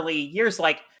those early years,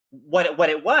 like what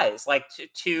it was like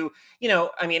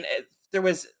there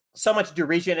was so much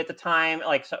derision at the time,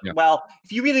 like, well,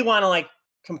 if you really want to like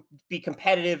be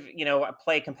competitive,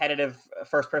 play competitive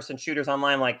first person shooters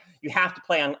online, like you have to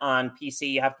play on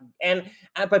PC, you have to,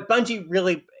 but Bungie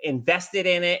really invested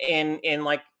in it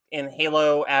in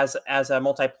Halo as a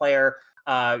multiplayer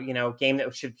game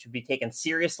that should be taken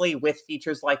seriously with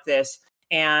features like this.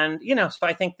 And so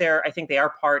I think they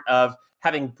are part of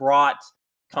having brought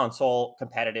console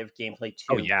competitive gameplay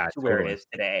to where it is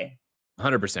today.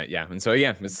 100%, yeah. And so,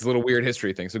 it's a little weird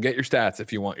history thing. So get your stats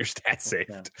if you want your stats saved.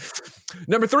 Yeah.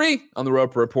 Number 3 on the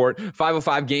Roper Report,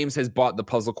 505 Games has bought the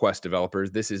Puzzle Quest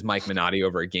developers. This is Mike Minotti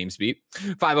over at GamesBeat.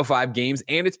 505 Games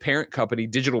and its parent company,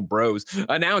 Digital Bros,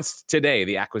 announced today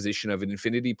the acquisition of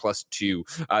Infinity Plus 2,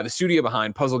 the studio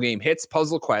behind puzzle game hits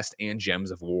Puzzle Quest and Gems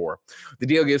of War. The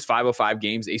deal gives 505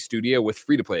 Games a studio with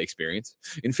free-to-play experience.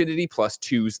 Infinity Plus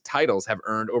 2's titles have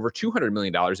earned over $200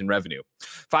 million in revenue.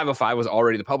 505 was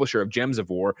already the publisher of Gems of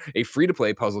War, a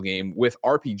free-to-play puzzle game with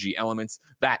RPG elements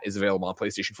that is available on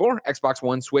PlayStation 4, Xbox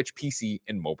One, Switch, PC,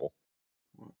 and mobile.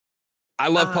 I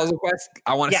love Puzzle Quest.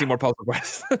 I want to see more Puzzle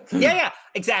Quest. yeah,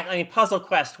 exactly. Puzzle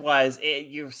Quest was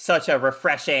such a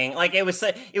refreshing. Like it was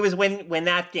when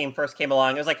that game first came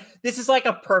along. It was like, this is like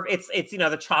a perfect. It's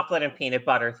the chocolate and peanut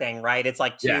butter thing, right? It's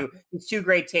like two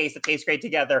great tastes that taste great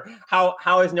together. How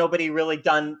has nobody really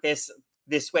done this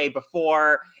way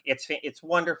before? It's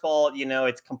wonderful.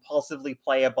 It's compulsively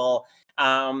playable.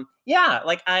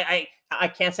 Like I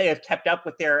can't say I've kept up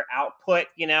with their output,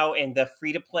 in the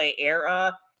free to play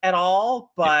era at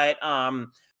all, but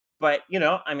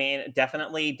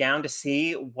definitely down to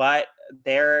see what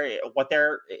they're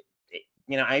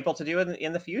able to do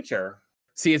in the future.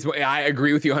 See, I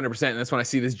agree with you 100%, and that's when I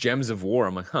see this Gems of War,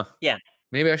 I'm like,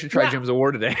 maybe I should try Gems of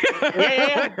War today.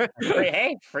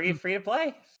 Hey, free to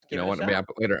play. You know what?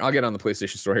 Later, I'll get on the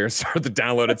PlayStation Store here and start the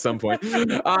download at some point.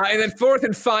 And then fourth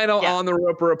and final on the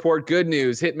Roper Report, good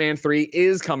news. Hitman 3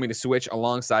 is coming to Switch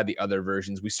alongside the other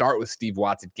versions. We start with Steve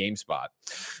Watts at GameSpot.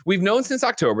 We've known since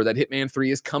October that Hitman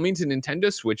 3 is coming to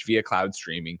Nintendo Switch via cloud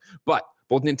streaming, but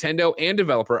both Nintendo and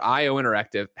developer IO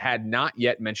Interactive had not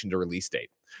yet mentioned a release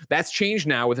date. That's changed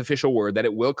now with official word that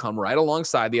it will come right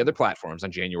alongside the other platforms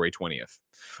on January 20th.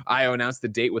 IO announced the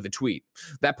date with a tweet.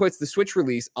 That puts the Switch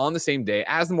release on the same day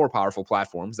as the more powerful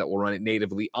platforms that will run it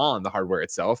natively on the hardware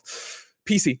itself.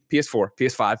 PC, PS4,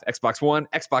 PS5, Xbox One,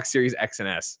 Xbox Series X and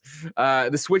S.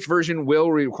 The Switch version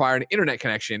will require an internet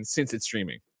connection since it's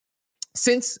streaming.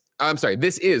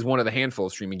 This is one of the handful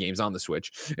of streaming games on the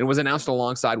Switch and was announced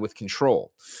alongside with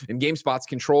Control. In GameSpot's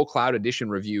Control Cloud Edition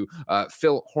review,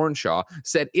 Phil Hornshaw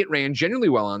said it ran generally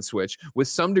well on Switch with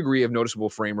some degree of noticeable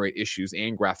frame rate issues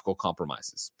and graphical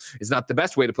compromises. It's not the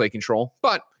best way to play Control,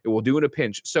 but it will do in a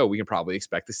pinch, so we can probably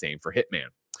expect the same for Hitman.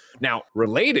 Now,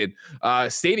 related,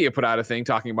 Stadia put out a thing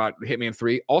talking about Hitman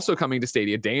 3 also coming to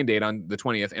Stadia day and date on the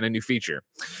 20th and a new feature.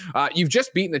 You've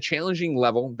just beaten a challenging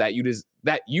level that you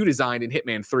designed in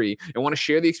Hitman 3 and want to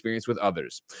share the experience with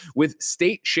others. With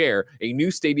State Share, a new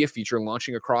Stadia feature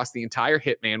launching across the entire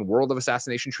Hitman World of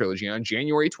Assassination trilogy on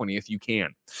January 20th, you can.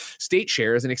 State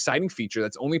Share is an exciting feature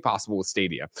that's only possible with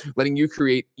Stadia, letting you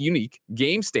create unique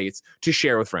game states to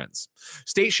share with friends.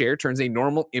 State Share turns a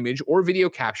normal image or video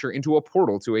capture into a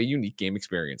portal to a unique game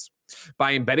experience.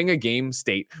 By embedding a game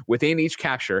state within each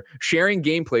capture, sharing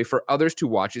gameplay for others to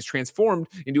watch is transformed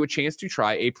into a chance to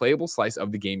try a playable slice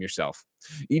of the game yourself.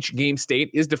 Each game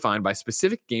state is defined by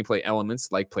specific gameplay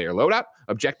elements like player loadout,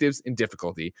 objectives, and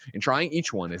difficulty, and trying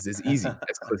each one is as easy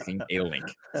as clicking a link.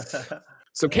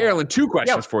 So, Carolyn, 2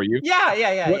 questions for you.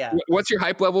 Yeah. What's your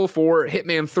hype level for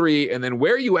Hitman 3, and then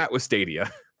where are you at with Stadia?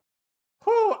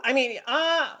 I mean,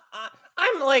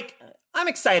 I'm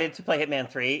excited to play Hitman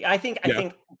 3. I think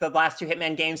the last 2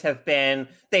 Hitman games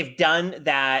they've done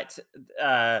that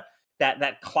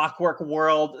that Clockwork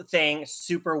World thing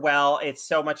super well. It's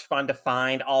so much fun to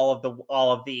find all of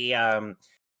the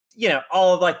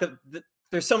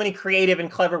there's so many creative and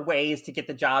clever ways to get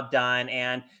the job done.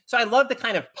 And so I love the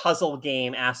kind of puzzle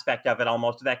game aspect of it,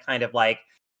 almost that kind of like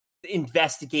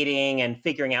investigating and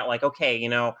figuring out like, okay,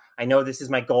 I know this is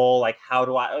my goal. Like, how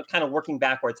do I kind of working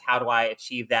backwards? How do I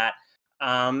achieve that?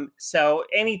 So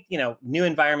any, new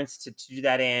environments to do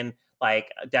that in,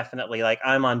 like, definitely, like,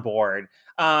 I'm on board.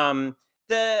 I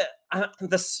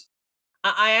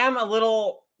am a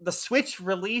little, the Switch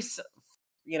release,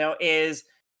 is,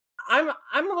 I'm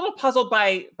a little puzzled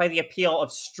by the appeal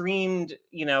of streamed,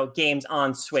 games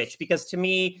on Switch, because to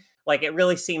me, like, it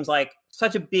really seems like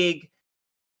such a big,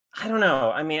 I don't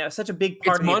know. I mean, such a big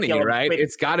part of the money, right?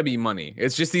 It's got to be money.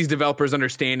 It's just these developers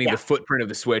understanding the footprint of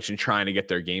the Switch and trying to get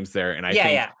their games there. And I think,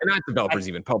 and not developers,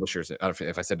 even publishers.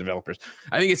 If I said developers,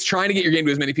 I think it's trying to get your game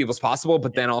to as many people as possible.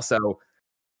 But then also,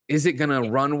 is it going to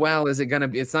run well? Is it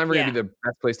going to? It's never going to be the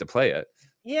best place to play it.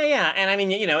 Yeah. And I mean,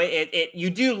 you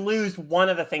do lose one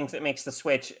of the things that makes the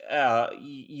Switch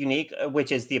unique,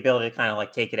 which is the ability to kind of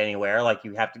like take it anywhere. Like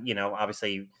you have to,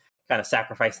 obviously kind of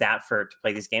sacrifice that to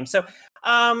play these games. So,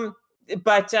 and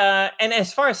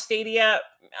as far as Stadia,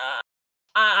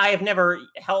 I have never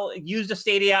used a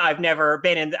Stadia. I've never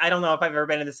been I don't know if I've ever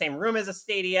been in the same room as a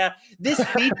Stadia. This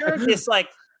feature, this like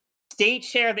state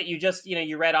share that you just,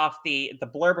 you read off the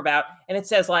blurb about, and it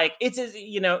says like, it's as,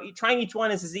 trying each one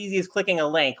is as easy as clicking a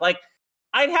link. Like,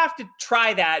 I'd have to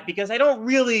try that because I don't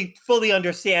really fully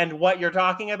understand what you're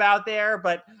talking about there.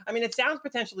 But I mean, it sounds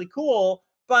potentially cool,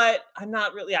 but I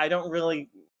don't really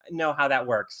know how that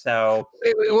works. So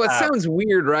it sounds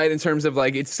weird, right? In terms of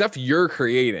like, it's stuff you're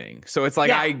creating. So it's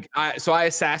like, I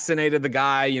assassinated the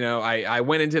guy, I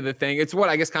went into the thing. It's what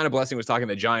I guess kind of Blessing was talking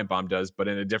that Giant Bomb does, but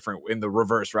in the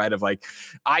reverse, right? Of like,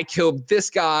 I killed this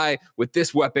guy with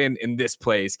this weapon in this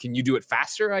place. Can you do it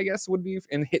faster? I guess would be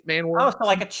in Hitman world. Oh, so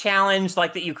like a challenge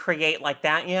like that you create like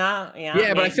that. Yeah.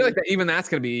 But I feel like even that's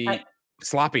going to be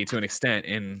sloppy to an extent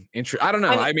I don't know.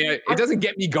 I mean, it doesn't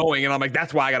get me going, and I'm like,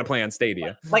 that's why I got to play on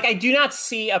Stadia. Like, I do not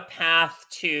see a path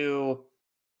to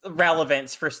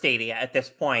relevance for Stadia at this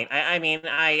point. I mean,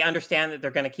 I understand that they're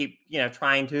going to keep,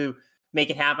 trying to make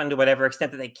it happen to whatever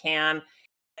extent that they can.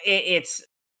 I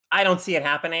don't see it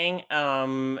happening.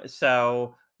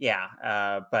 So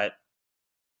yeah, but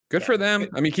good for them.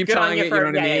 I mean, keep trying it. You know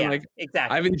what I mean? Like,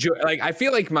 exactly. I've enjoyed. Like, I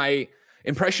feel like my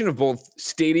impression of both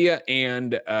Stadia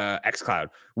and xCloud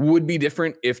would be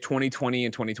different if 2020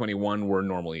 and 2021 were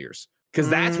normal years. Because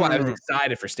that's why I was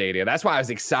excited for Stadia. That's why I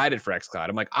was excited for xCloud.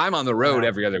 I'm like, I'm on the road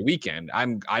every other weekend. I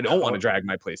don't want to drag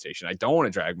my PlayStation. I don't want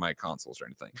to drag my consoles or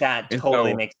anything. That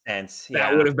totally makes sense.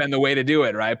 That would have been the way to do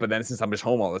it, right? But then since I'm just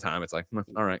home all the time, it's like,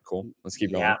 all right, cool. Let's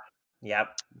keep going. Yep.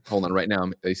 Hold on, right now,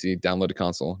 you see, download a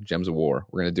console, Gems of War.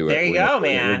 We're gonna do it. There you go,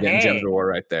 man. We're getting Gems of War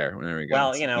right there. There we go.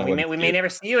 Well, we may never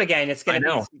see you again. It's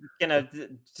gonna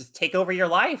just take over your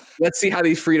life. Let's see how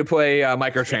these free to play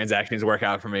microtransactions work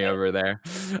out for me over there.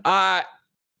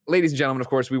 Ladies and gentlemen, of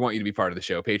course, we want you to be part of the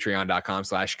show.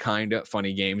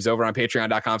 Patreon.com/kindafunnygames. Over on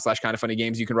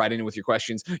Patreon.com/kindafunnygames, you can write in with your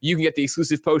questions. You can get the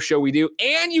exclusive post show we do,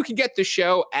 and you can get the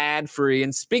show ad free.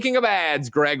 And speaking of ads,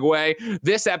 Greg Way,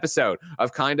 this episode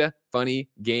of Kinda Funny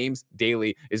Games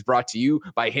Daily is brought to you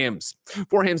by Hims.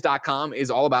 ForHims.com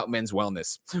is all about men's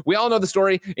wellness. We all know the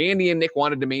story. Andy and Nick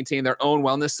wanted to maintain their own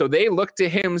wellness, so they looked to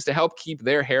Hims to help keep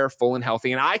their hair full and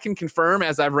healthy. And I can confirm,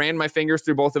 as I've ran my fingers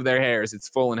through both of their hairs, it's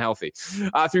full and healthy.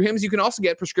 Through Hims, you can also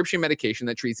get prescription medication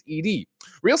that treats ED.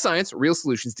 Real science, real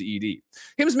solutions to ED.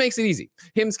 Hims makes it easy.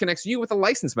 Hims connects you with a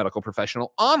licensed medical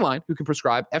professional online who can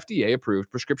prescribe FDA-approved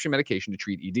prescription medication to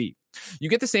treat ED. You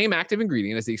get the same active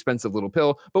ingredient as the expensive little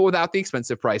pill, but without the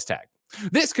expensive price tag.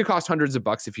 This could cost hundreds of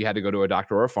bucks if you had to go to a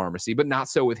doctor or a pharmacy, but not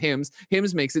so with Hims.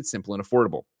 Hims makes it simple and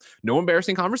affordable. No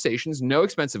embarrassing conversations, no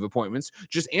expensive appointments.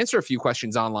 Just answer a few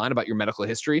questions online about your medical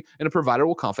history, and a provider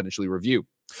will confidentially review.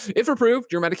 If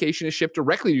approved, your medication is shipped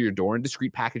directly to your door in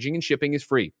discreet packaging, and shipping is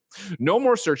free. No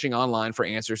more searching online for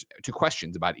answers to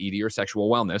questions about ED or sexual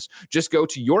wellness. Just go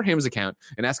to your Hims account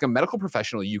and ask a medical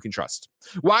professional you can trust.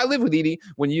 Why live with ED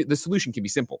when the solution can be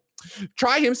simple?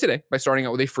 Try Hims today by starting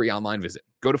out with a free online visit.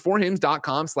 Go to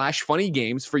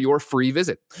forhims.com/funnygames for your free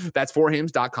visit. That's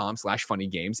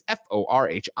forhims.com/funnygames,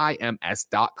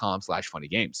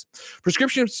 forhims.com/funnygames.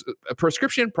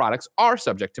 Prescription products are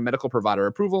subject to medical provider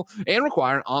approval and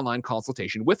require an online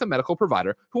consultation with a medical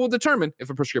provider who will determine if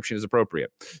a prescription is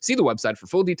appropriate. See the website for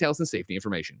full details and safety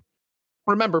information.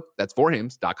 Remember, that's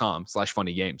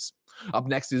forhims.com/funnygames. Up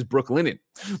next is Brooklinen.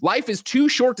 Life is too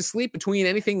short to sleep between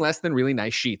anything less than really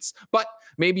nice sheets. But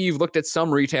maybe you've looked at some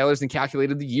retailers and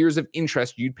calculated the years of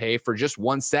interest you'd pay for just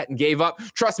one set and gave up.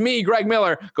 Trust me, Greg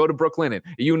Miller, go to Brooklinen.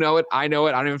 You know it. I know it.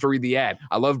 I don't even have to read the ad.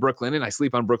 I love Brooklinen. I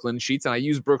sleep on Brooklinen sheets and I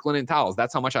use Brooklinen towels.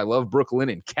 That's how much I love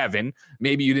Brooklinen. Kevin,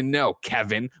 maybe you didn't know,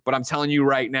 Kevin, but I'm telling you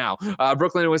right now.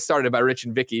 Brooklinen was started by Rich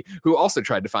and Vicky, who also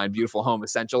tried to find beautiful home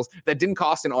essentials that didn't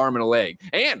cost an arm and a leg.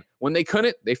 And when they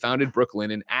couldn't, they founded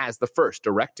Brooklinen as the first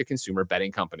direct-to-consumer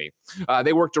bedding company.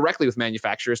 They work directly with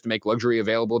manufacturers to make luxury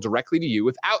available directly to you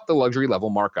without the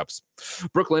luxury-level markups.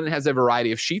 Brooklinen has a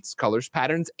variety of sheets, colors,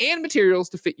 patterns, and materials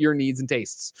to fit your needs and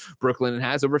tastes. Brooklinen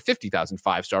has over 50,000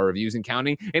 five-star reviews and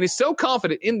counting, and is so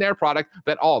confident in their product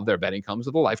that all of their bedding comes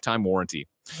with a lifetime warranty.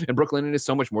 And Brooklinen is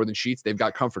so much more than sheets. They've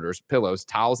got comforters, pillows,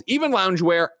 towels, even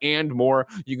loungewear, and more.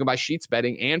 You can buy sheets,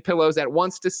 bedding, and pillows at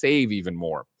once to save even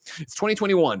more. It's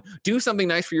 2021. Do something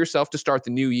nice for yourself to start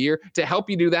the new year. To help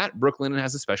you do that, Brooklinen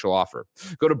has a special offer.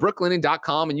 Go to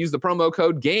brooklinen.com and use the promo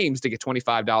code GAMES to get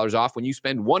 $25 off when you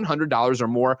spend $100 or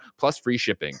more plus free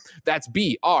shipping. That's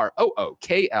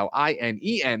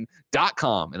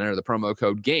BROOKLINEN.com and enter the promo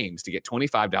code GAMES to get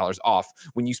 $25 off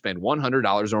when you spend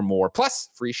 $100 or more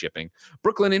plus free shipping.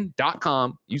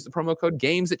 brooklinen.com. Use the promo code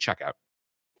GAMES at checkout.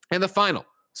 And the final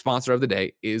sponsor of the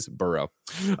day is Burrow.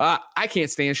 I can't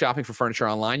stand shopping for furniture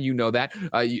online. You know that.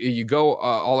 You go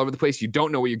all over the place. You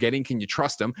don't know what you're getting. Can you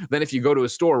trust them? Then if you go to a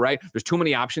store, right, there's too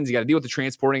many options. You got to deal with the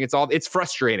transporting. It's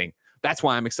frustrating. That's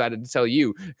why I'm excited to tell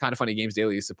you Kinda Funny Games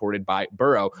Daily is supported by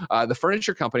Burrow, the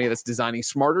furniture company that's designing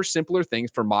smarter, simpler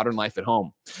things for modern life at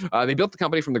home. They built the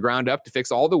company from the ground up to fix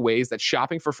all the ways that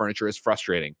shopping for furniture is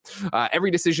frustrating.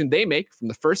 Every decision they make, from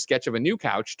the first sketch of a new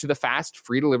couch to the fast,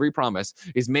 free delivery promise,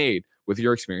 is made with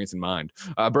your experience in mind.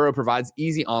 Burrow provides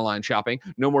easy online shopping,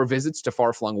 no more visits to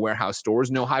far-flung warehouse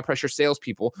stores, no high-pressure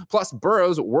salespeople, plus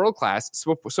Burrow's world-class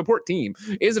support team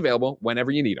is available whenever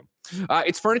you need them.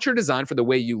 It's furniture designed for the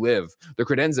way you live. The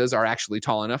credenzas are actually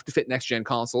tall enough to fit next-gen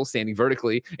consoles standing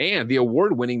vertically, and the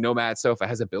award-winning Nomad sofa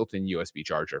has a built-in USB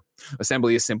charger.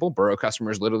 Assembly is simple. Burrow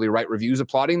customers literally write reviews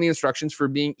applauding the instructions for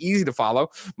being easy to follow.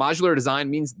 Modular design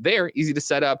means they're easy to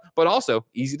set up, but also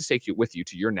easy to take you with you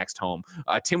to your next home.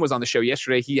 Tim was on the show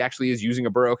yesterday. He actually is using a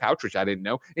Burrow couch, which I didn't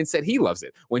know, and said he loves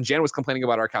it. When Jen was complaining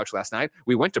about our couch last night,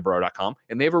 we went to burrow.com,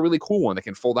 and they have a really cool one that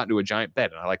can fold out into a giant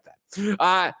bed, and I like that.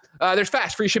 There's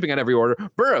fast, free shipping on every order.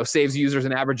 Burrow saves users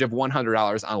an average of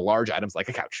 $100 on large items like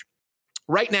a couch.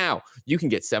 Right now, you can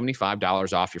get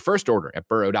 $75 off your first order at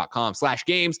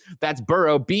burrow.com/games. That's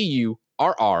Burrow,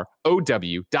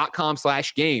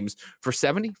 BURROW.com/games for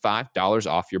 $75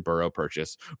 off your Burrow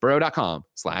purchase.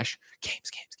 Burrow.com/games.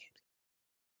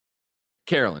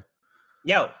 Carolyn.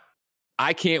 Yo.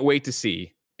 I can't wait to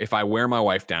see if I wear my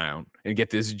wife down and get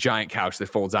this giant couch that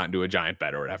folds out into a giant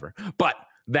bed or whatever. But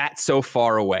that's so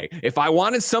far away. If I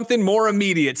wanted something more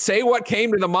immediate, say what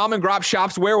came to the mom and grop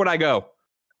shops, where would I go?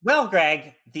 Well,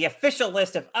 Greg, the official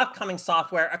list of upcoming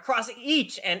software across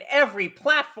each and every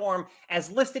platform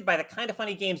as listed by the Kinda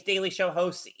Funny Games Daily Show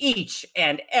hosts each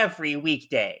and every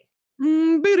weekday.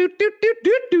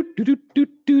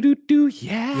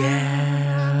 Yeah.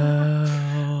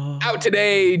 Out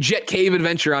today, Jet Cave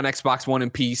Adventure on Xbox One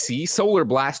and PC, Solar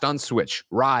Blast on Switch,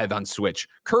 Writhe on Switch,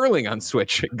 Curling on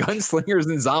Switch, Gunslingers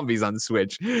and Zombies on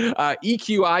Switch.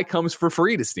 EQI comes for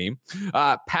free to Steam.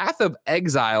 Path of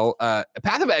Exile,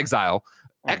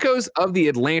 Echoes of the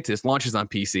Atlantis launches on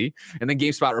PC, and then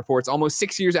GameSpot reports almost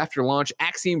 6 years after launch,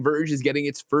 Axiom Verge is getting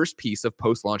its first piece of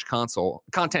post-launch console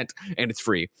content, and it's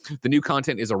free. The new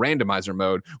content is a randomizer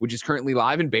mode, which is currently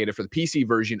live in beta for the PC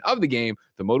version of the game.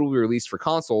 The mode will be released for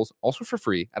consoles, also for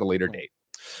free at a later date.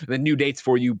 And then new dates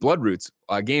for you. Bloodroots,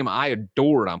 a game I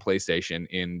adored on PlayStation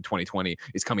in 2020,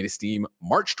 is coming to Steam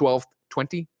March 12th,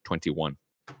 2021.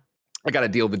 I got a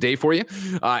deal of the day for you.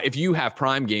 If you have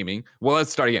Prime Gaming, well,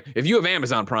 let's start again. If you have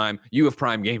Amazon Prime, you have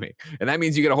Prime Gaming. And that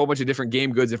means you get a whole bunch of different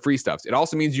game goods and free stuffs. It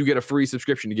also means you get a free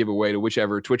subscription to give away to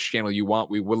whichever Twitch channel you want.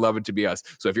 We would love it to be us.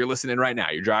 So if you're listening right now,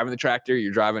 you're driving the tractor,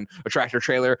 you're driving a tractor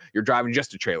trailer, you're driving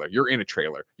just a trailer, you're in a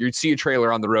trailer, you see a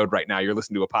trailer on the road right now, you're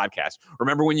listening to a podcast.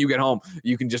 Remember, when you get home,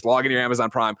 you can just log in your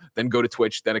Amazon Prime, then go to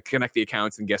Twitch, then connect the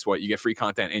accounts, and guess what? You get free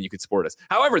content and you can support us.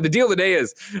 However, the deal of the day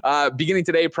is beginning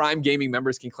today, Prime Gaming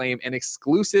members can claim an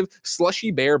exclusive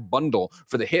Slushy Bear bundle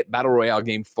for the hit Battle Royale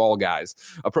game Fall Guys.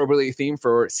 Appropriately themed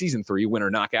for Season 3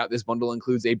 Winter Knockout, this bundle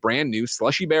includes a brand new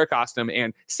Slushy Bear costume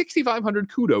and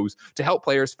 6,500 kudos to help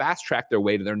players fast-track their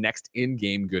way to their next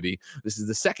in-game goodie. This is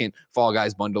the second Fall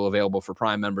Guys bundle available for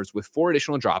Prime members, with 4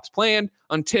 additional drops planned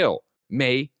until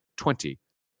May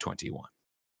 2021.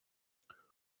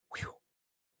 Whew.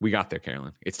 We got there,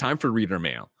 Carolyn. It's time for Reader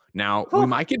Mail. Now, we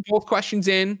might get both questions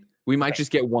in. We might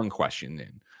just get one question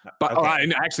in. But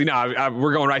actually, no,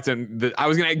 we're going right to I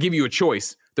was going to give you a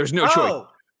choice. There's no choice.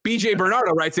 BJ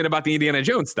Bernardo writes in about the Indiana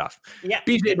Jones stuff. Yeah.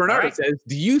 BJ Bernardo says,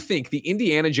 do you think the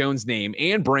Indiana Jones name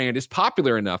and brand is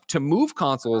popular enough to move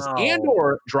consoles and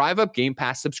or drive up Game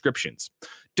Pass subscriptions?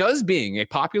 Does being a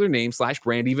popular name /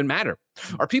 brand even matter?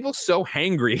 Are people so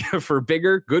hangry for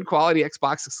bigger, good quality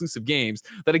Xbox exclusive games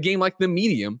that a game like The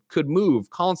Medium could move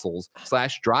consoles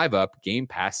 / drive up Game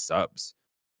Pass subs?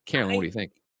 Carolyn, what do you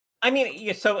think? I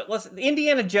mean, so listen,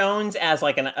 Indiana Jones as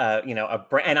like an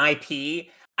IP.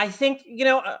 I think,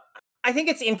 I think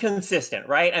it's inconsistent,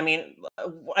 right? I mean,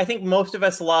 I think most of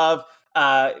us love,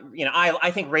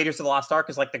 I think Raiders of the Lost Ark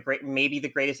is like maybe the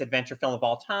greatest adventure film of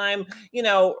all time,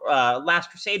 Last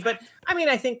Crusade. But I mean,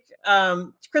 I think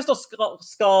Crystal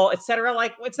Skull, etc.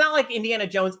 Like, it's not like Indiana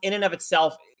Jones in and of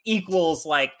itself equals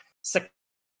like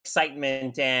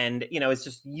excitement and, it's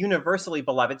just universally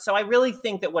beloved. So I really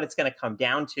think that what it's going to come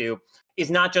down to is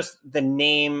not just the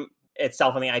name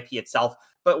itself and the IP itself,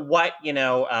 but what,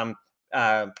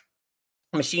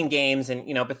 Machine Games and,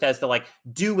 Bethesda like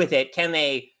do with it. Can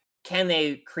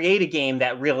they create a game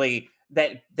that really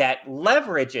that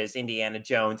leverages Indiana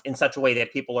Jones in such a way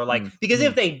that people are like, because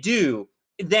if they do,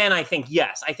 then I think,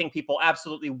 yes, I think people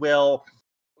absolutely will,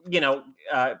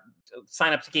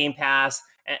 sign up to Game Pass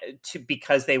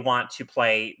because they want to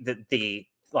play the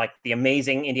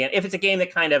amazing Indiana. If it's a game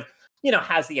that kind of,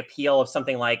 has the appeal of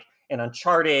something like an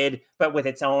Uncharted, but with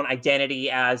its own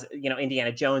identity as,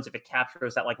 Indiana Jones, if it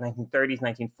captures that like 1930s,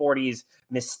 1940s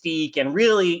mystique and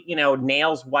really,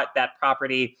 nails what that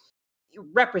property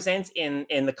represents in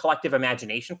the collective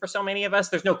imagination for so many of us,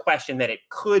 there's no question that it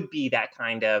could be that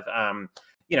kind of,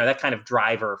 that kind of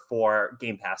driver for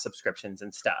Game Pass subscriptions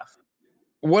and stuff.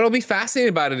 What'll be fascinating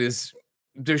about it is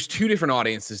there's two different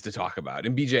audiences to talk about,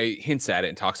 and BJ hints at it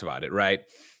and talks about it, right?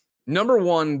 Number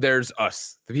one, there's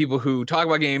us, the people who talk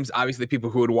about games, obviously the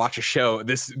people who would watch a show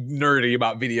this nerdy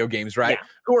about video games, right? Yeah.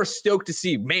 Who are stoked to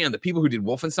see, man, the people who did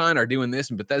Wolfenstein are doing this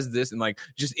and Bethesda this and like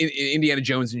just Indiana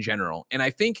Jones in general. And I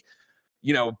think,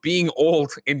 being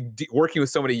old and working with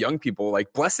so many young people,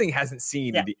 like Blessing hasn't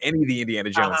seen any of the Indiana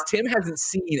Jones. Tim hasn't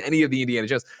seen any of the Indiana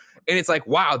Jones. And it's like,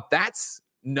 wow, that's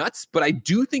nuts. But I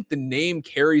do think the name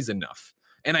carries enough.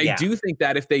 And I do think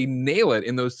that if they nail it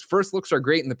and those first looks are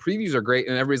great and the previews are great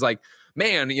and everybody's like,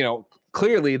 man,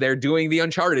 clearly they're doing the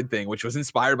Uncharted thing, which was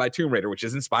inspired by Tomb Raider, which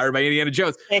is inspired by Indiana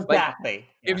Jones. Exactly. Like,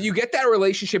 if you get that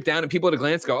relationship down and people at a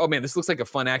glance go, oh man, this looks like a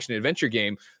fun action adventure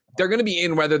game, they're going to be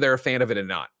in whether they're a fan of it or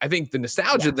not. I think the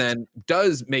nostalgia then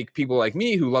does make people like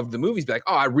me who loved the movies be like,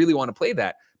 oh, I really want to play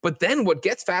that. But then what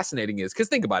gets fascinating is, because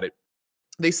think about it,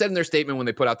 they said in their statement when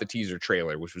they put out the teaser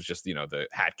trailer, which was just, the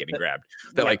hat getting grabbed,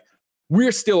 that like,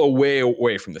 we're still a way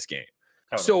away from this game.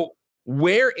 Totally. So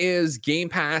where is Game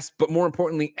Pass, but more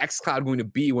importantly, xCloud going to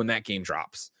be when that game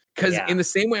drops? Because in the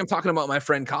same way I'm talking about my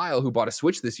friend Kyle, who bought a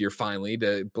Switch this year finally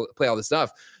to play all this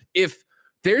stuff, if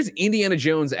there's Indiana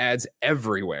Jones ads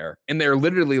everywhere, and they're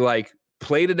literally like,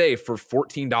 play today for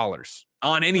 $14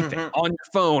 on anything, on your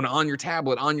phone, on your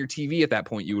tablet, on your TV at that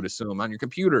point, you would assume, on your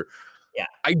computer. Yeah,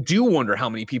 I do wonder how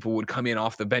many people would come in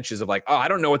off the benches of like, oh, I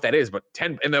don't know what that is, but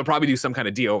 10, and they'll probably do some kind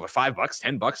of deal of $5,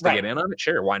 $10 to get in on it.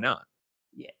 Sure, why not?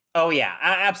 Yeah. Oh yeah,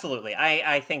 absolutely.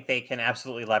 I think they can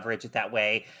absolutely leverage it that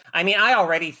way. I mean, I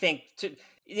already think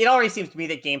it already seems to me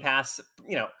that Game Pass,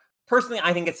 personally,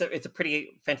 I think it's a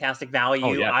pretty fantastic value.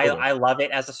 Oh, yeah, totally. I love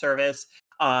it as a service.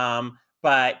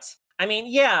 But I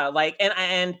mean, like,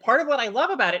 and part of what I love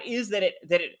about it is that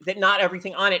that not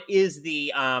everything on it is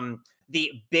the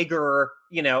bigger,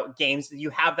 games. You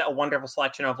have that wonderful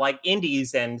selection of like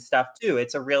indies and stuff too.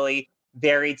 It's a really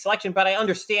varied selection, but I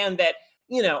understand that,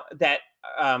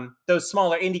 those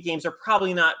smaller indie games are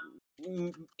probably not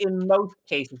in most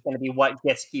cases going to be what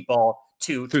gets people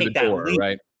to through take that door, leap.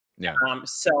 Right. Yeah.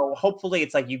 So hopefully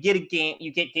it's like you get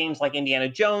games like Indiana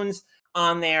Jones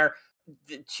on there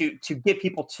to get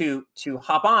people to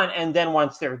hop on, and then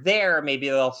once they're there, maybe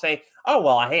they'll say, oh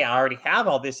well, hey, I already have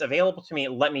all this available to me,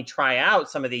 let me try out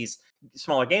some of these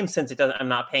smaller games since I'm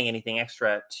not paying anything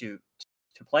extra to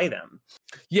play them.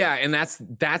 Yeah, and that's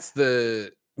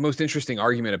the most interesting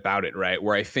argument about it, right?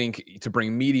 Where I think to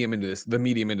bring the medium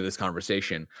into this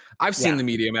conversation, I've seen the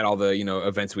medium at all the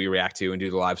events we react to and do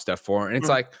the live stuff for, and it's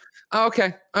like, oh,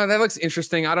 okay, that looks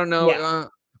interesting. I don't know,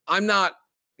 I'm not,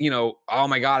 oh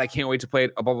my God, I can't wait to play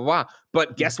it, blah, blah, blah.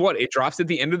 But guess what? It drops at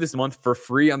the end of this month for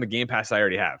free on the Game Pass I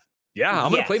already have. Yeah,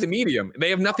 I'm going to play the medium. They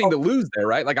have nothing to lose there,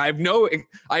 right? Like I have no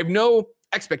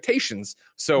expectations.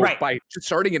 So by just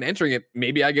starting and entering it,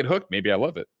 maybe I get hooked. Maybe I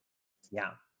love it.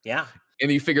 Yeah.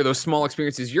 And you figure those small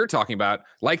experiences you're talking about,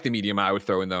 like the medium I would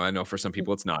throw in, though I know for some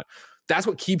people it's not. That's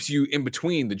what keeps you in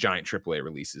between the giant AAA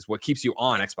releases, what keeps you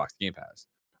on Xbox Game Pass.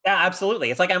 Yeah,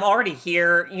 absolutely. It's like I'm already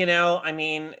here, I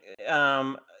mean,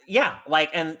 yeah, like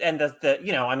and the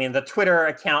the Twitter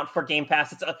account for Game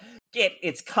Pass,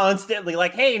 it's constantly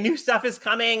like, hey, new stuff is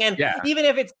coming, and even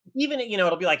if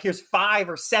it'll be like, here's 5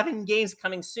 or 7 games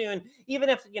coming soon, even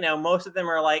if most of them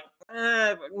are like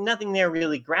nothing there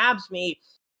really grabs me,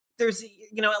 there's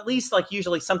at least like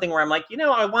usually something where I'm like,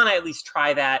 I want to at least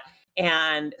try that.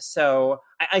 And so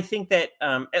I think that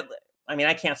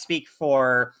I can't speak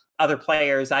for other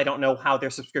players. I don't know how their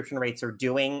subscription rates are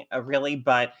doing really,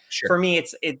 but for me,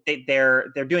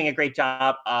 they're doing a great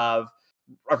job of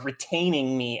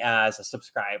retaining me as a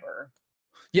subscriber.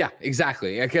 Yeah,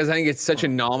 exactly. Because I think it's such a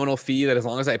nominal fee that as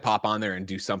long as I pop on there and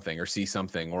do something or see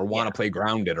something or want to play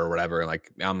Grounded or whatever,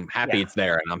 like I'm happy it's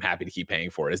there and I'm happy to keep paying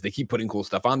for it as they keep putting cool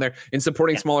stuff on there and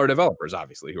supporting smaller developers,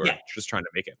 obviously, who are just trying to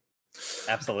make it.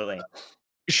 Absolutely.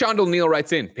 Shondell Neal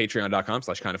writes in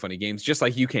patreon.com/kindoffunnygames, just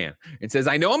like you can. It says,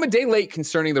 I know I'm a day late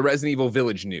concerning the Resident Evil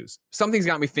Village news. Something's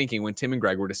got me thinking when Tim and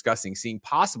Greg were discussing seeing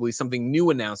possibly something new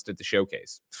announced at the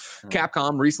showcase.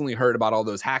 Capcom recently heard about all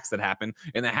those hacks that happened,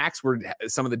 and the hacks were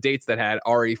some of the dates that had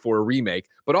RE4 remake,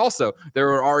 but also there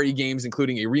were RE games,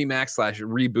 including a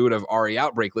remake/reboot of RE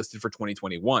Outbreak listed for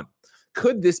 2021.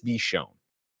 Could this be shown?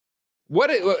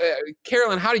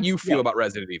 Carolyn, how do you feel about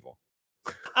Resident Evil?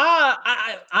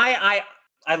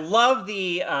 I love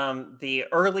the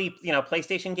early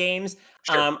PlayStation games.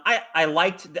 Sure. I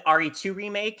liked the RE2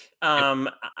 remake.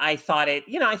 I thought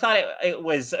it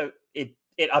was it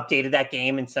updated that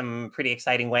game in some pretty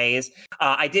exciting ways.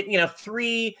 I did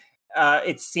 3.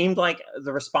 It seemed like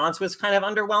the response was kind of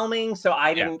underwhelming, so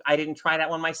I didn't try that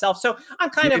one myself. So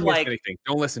I'm kind of like,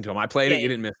 don't listen to him. I played it. You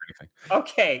didn't miss anything.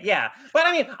 Okay, yeah, but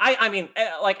I mean,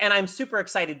 and I'm super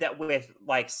excited that with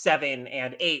like 7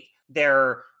 and 8.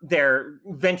 They're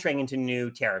venturing into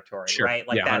new territory, right?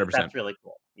 Like that's really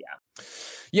cool.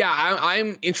 Yeah,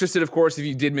 I'm interested, of course, if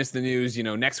you did miss the news,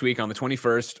 next week on the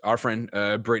 21st, our friend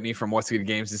Brittany from What's Good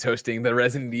Games is hosting the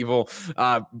Resident Evil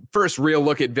first real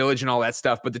look at Village and all that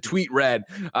stuff. But the tweet read,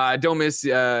 don't miss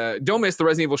the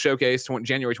Resident Evil Showcase,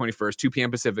 January 21st, 2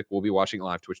 p.m. Pacific. We'll be watching it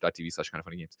live,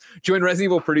 twitch.tv/kindoffunnygames. Join Resident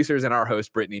Evil producers and our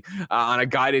host, Brittany, on a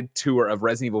guided tour of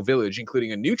Resident Evil Village,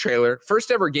 including a new trailer,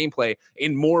 first ever gameplay,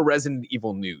 and more Resident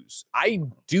Evil news. I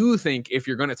do think if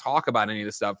you're going to talk about any of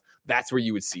this stuff, that's where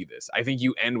you would see this. I think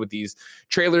you end with these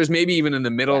trailers, maybe even in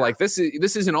the middle. Like this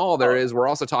isn't all there is. We're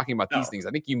also talking about these things. I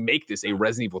think you make this a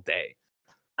Resident Evil day.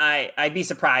 I'd be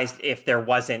surprised if there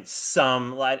wasn't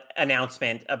some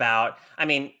announcement about,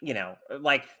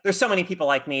 like there's so many people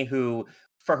like me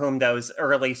for whom those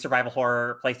early survival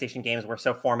horror PlayStation games were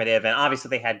so formative. And obviously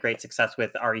they had great success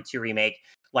with RE2 remake.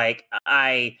 Like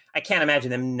I can't imagine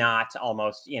them not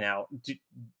almost,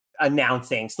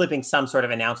 slipping some sort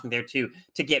of announcement there to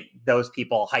get those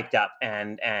people hyped up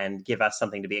and give us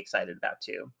something to be excited about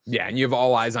too. Yeah, and you have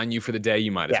all eyes on you for the day.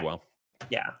 You might as well.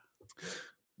 Yeah.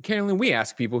 Carolyn, we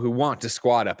ask people who want to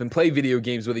squad up and play video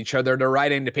games with each other to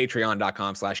write into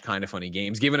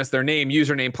patreon.com/kindoffunnygames, giving us their name,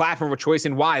 username, platform of choice,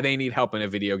 and why they need help in a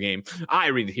video game. I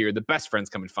read it here. The best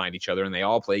friends come and find each other, and they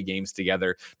all play games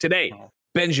together. Today,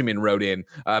 Benjamin wrote in.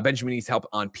 Benjamin needs help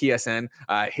on PSN.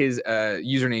 His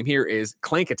username here is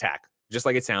Clank Attack, just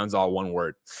like it sounds, all one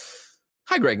word.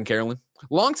 Hi, Greg and Carolyn.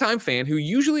 Longtime fan who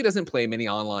usually doesn't play many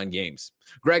online games.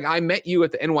 Greg, I met you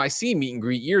at the NYC meet and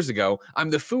greet years ago. I'm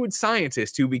the food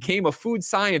scientist who became a food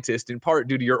scientist in part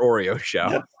due to your Oreo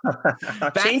show.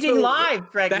 Changing lives,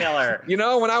 Greg Miller.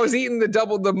 When I was eating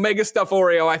the mega stuff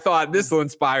Oreo, I thought this will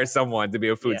inspire someone to be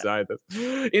a food scientist.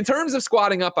 In terms of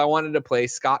squatting up, I wanted to play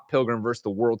Scott Pilgrim vs.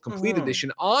 the World Complete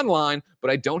Edition online,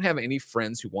 but I don't have any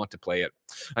friends who want to play it.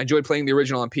 I enjoyed playing the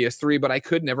original on PS3, but I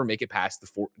could never make it past the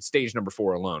stage number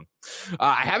 4 alone.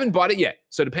 I haven't bought it yet,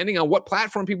 so depending on what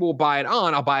platform people will buy it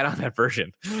on, I'll buy it on that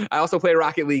version. I also play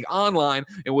Rocket League online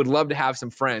and would love to have some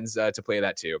friends to play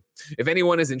that too. If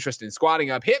anyone is interested in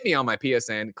squatting up, hit me on my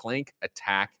PSN, Clank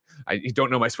Attack. I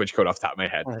don't know my Switch code off the top of my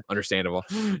head. Understandable.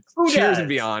 Cheers and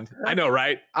beyond. I know,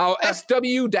 right? Oh,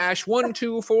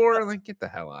 SW-124. Like, get the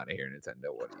hell out of here,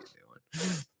 Nintendo. What are you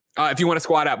doing? If you want to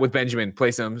squat up with Benjamin,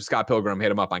 play some Scott Pilgrim,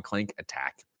 hit him up on Clank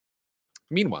Attack.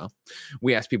 Meanwhile,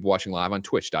 we ask people watching live on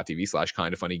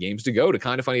twitch.tv/kindoffunnygames to go to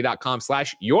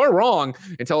kindoffunny.com/you're wrong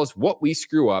and tell us what we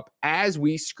screw up as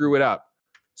we screw it up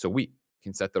so we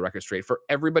can set the record straight for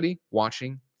everybody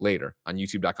watching later on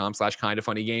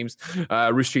youtube.com/kindoffunnygames,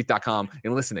 roostreet.com,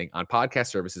 and listening on podcast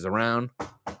services around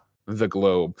the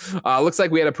globe. Looks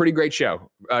like we had a pretty great show.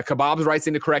 Kebabs writes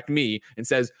in to correct me and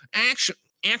says,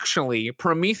 Actually,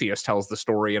 Prometheus tells the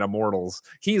story in Immortals.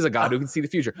 He's a god who can see the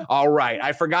future. All right.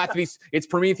 I forgot it's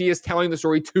Prometheus telling the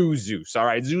story to Zeus. All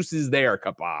right. Zeus is there,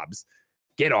 kabobs.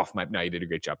 Get off my... No, you did a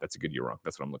great job. That's a good you're wrong.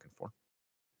 That's what I'm looking for.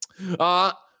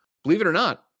 Believe it or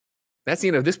not, that's the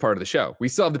end of this part of the show. We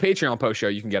still have the Patreon post show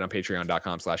you can get on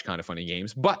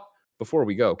patreon.com/kindoffunnygames. But before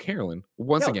we go, Carolyn,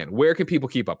 once again, where can people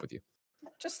keep up with you?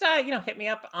 Just, hit me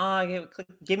up.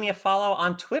 Give me a follow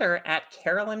on Twitter at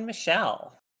Carolyn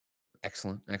Michelle.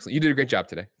 Excellent. You did a great job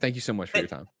today. Thank you so much for your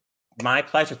time. My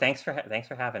pleasure. Thanks for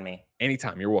having me.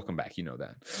 Anytime. You're welcome back. You know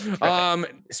that.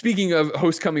 Speaking of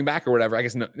hosts coming back or whatever, I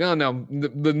guess no.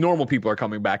 The normal people are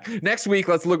coming back. Next week,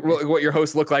 let's look what your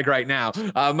hosts look like right now.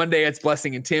 Monday, it's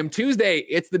Blessing and Tim. Tuesday,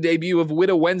 it's the debut of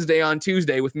Witta Wednesday on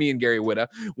Tuesday with me and Gary Witta.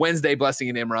 Wednesday, Blessing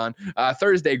and Imran.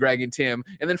 Thursday, Greg and Tim.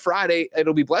 And then Friday,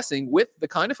 it'll be Blessing with the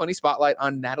Kind of Funny spotlight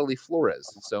on Natalie Flores.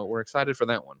 So we're excited for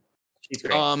that one. She's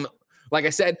great. Like I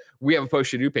said, we have a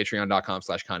post to do,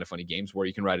 patreon.com/kindoffunnygames, where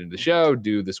you can write into the show,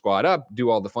 do the squad up, do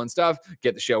all the fun stuff,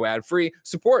 get the show ad free,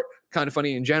 support Kind of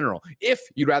Funny in general. If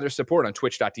you'd rather support on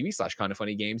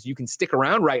twitch.tv/kindoffunnygames, you can stick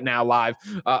around right now live.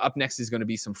 Up next is going to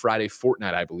be some Friday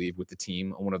Fortnite, I believe, with the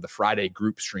team on one of the Friday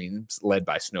group streams led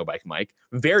by Snowbike Mike.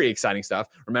 Very exciting stuff.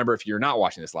 Remember, if you're not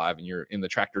watching this live and you're in the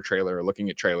tractor trailer or looking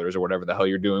at trailers or whatever the hell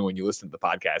you're doing when you listen to the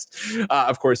podcast,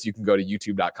 of course, you can go to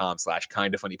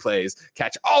youtube.com/kindoffunnyplays,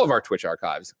 catch all of our Twitch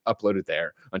archives, upload it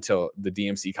there until the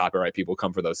DMC copyright people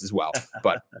come for those as well.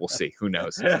 But we'll see. Who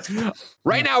knows?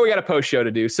 Right now, we got a post show to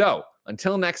do. So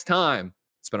until next time,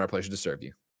 it's been our pleasure to serve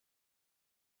you.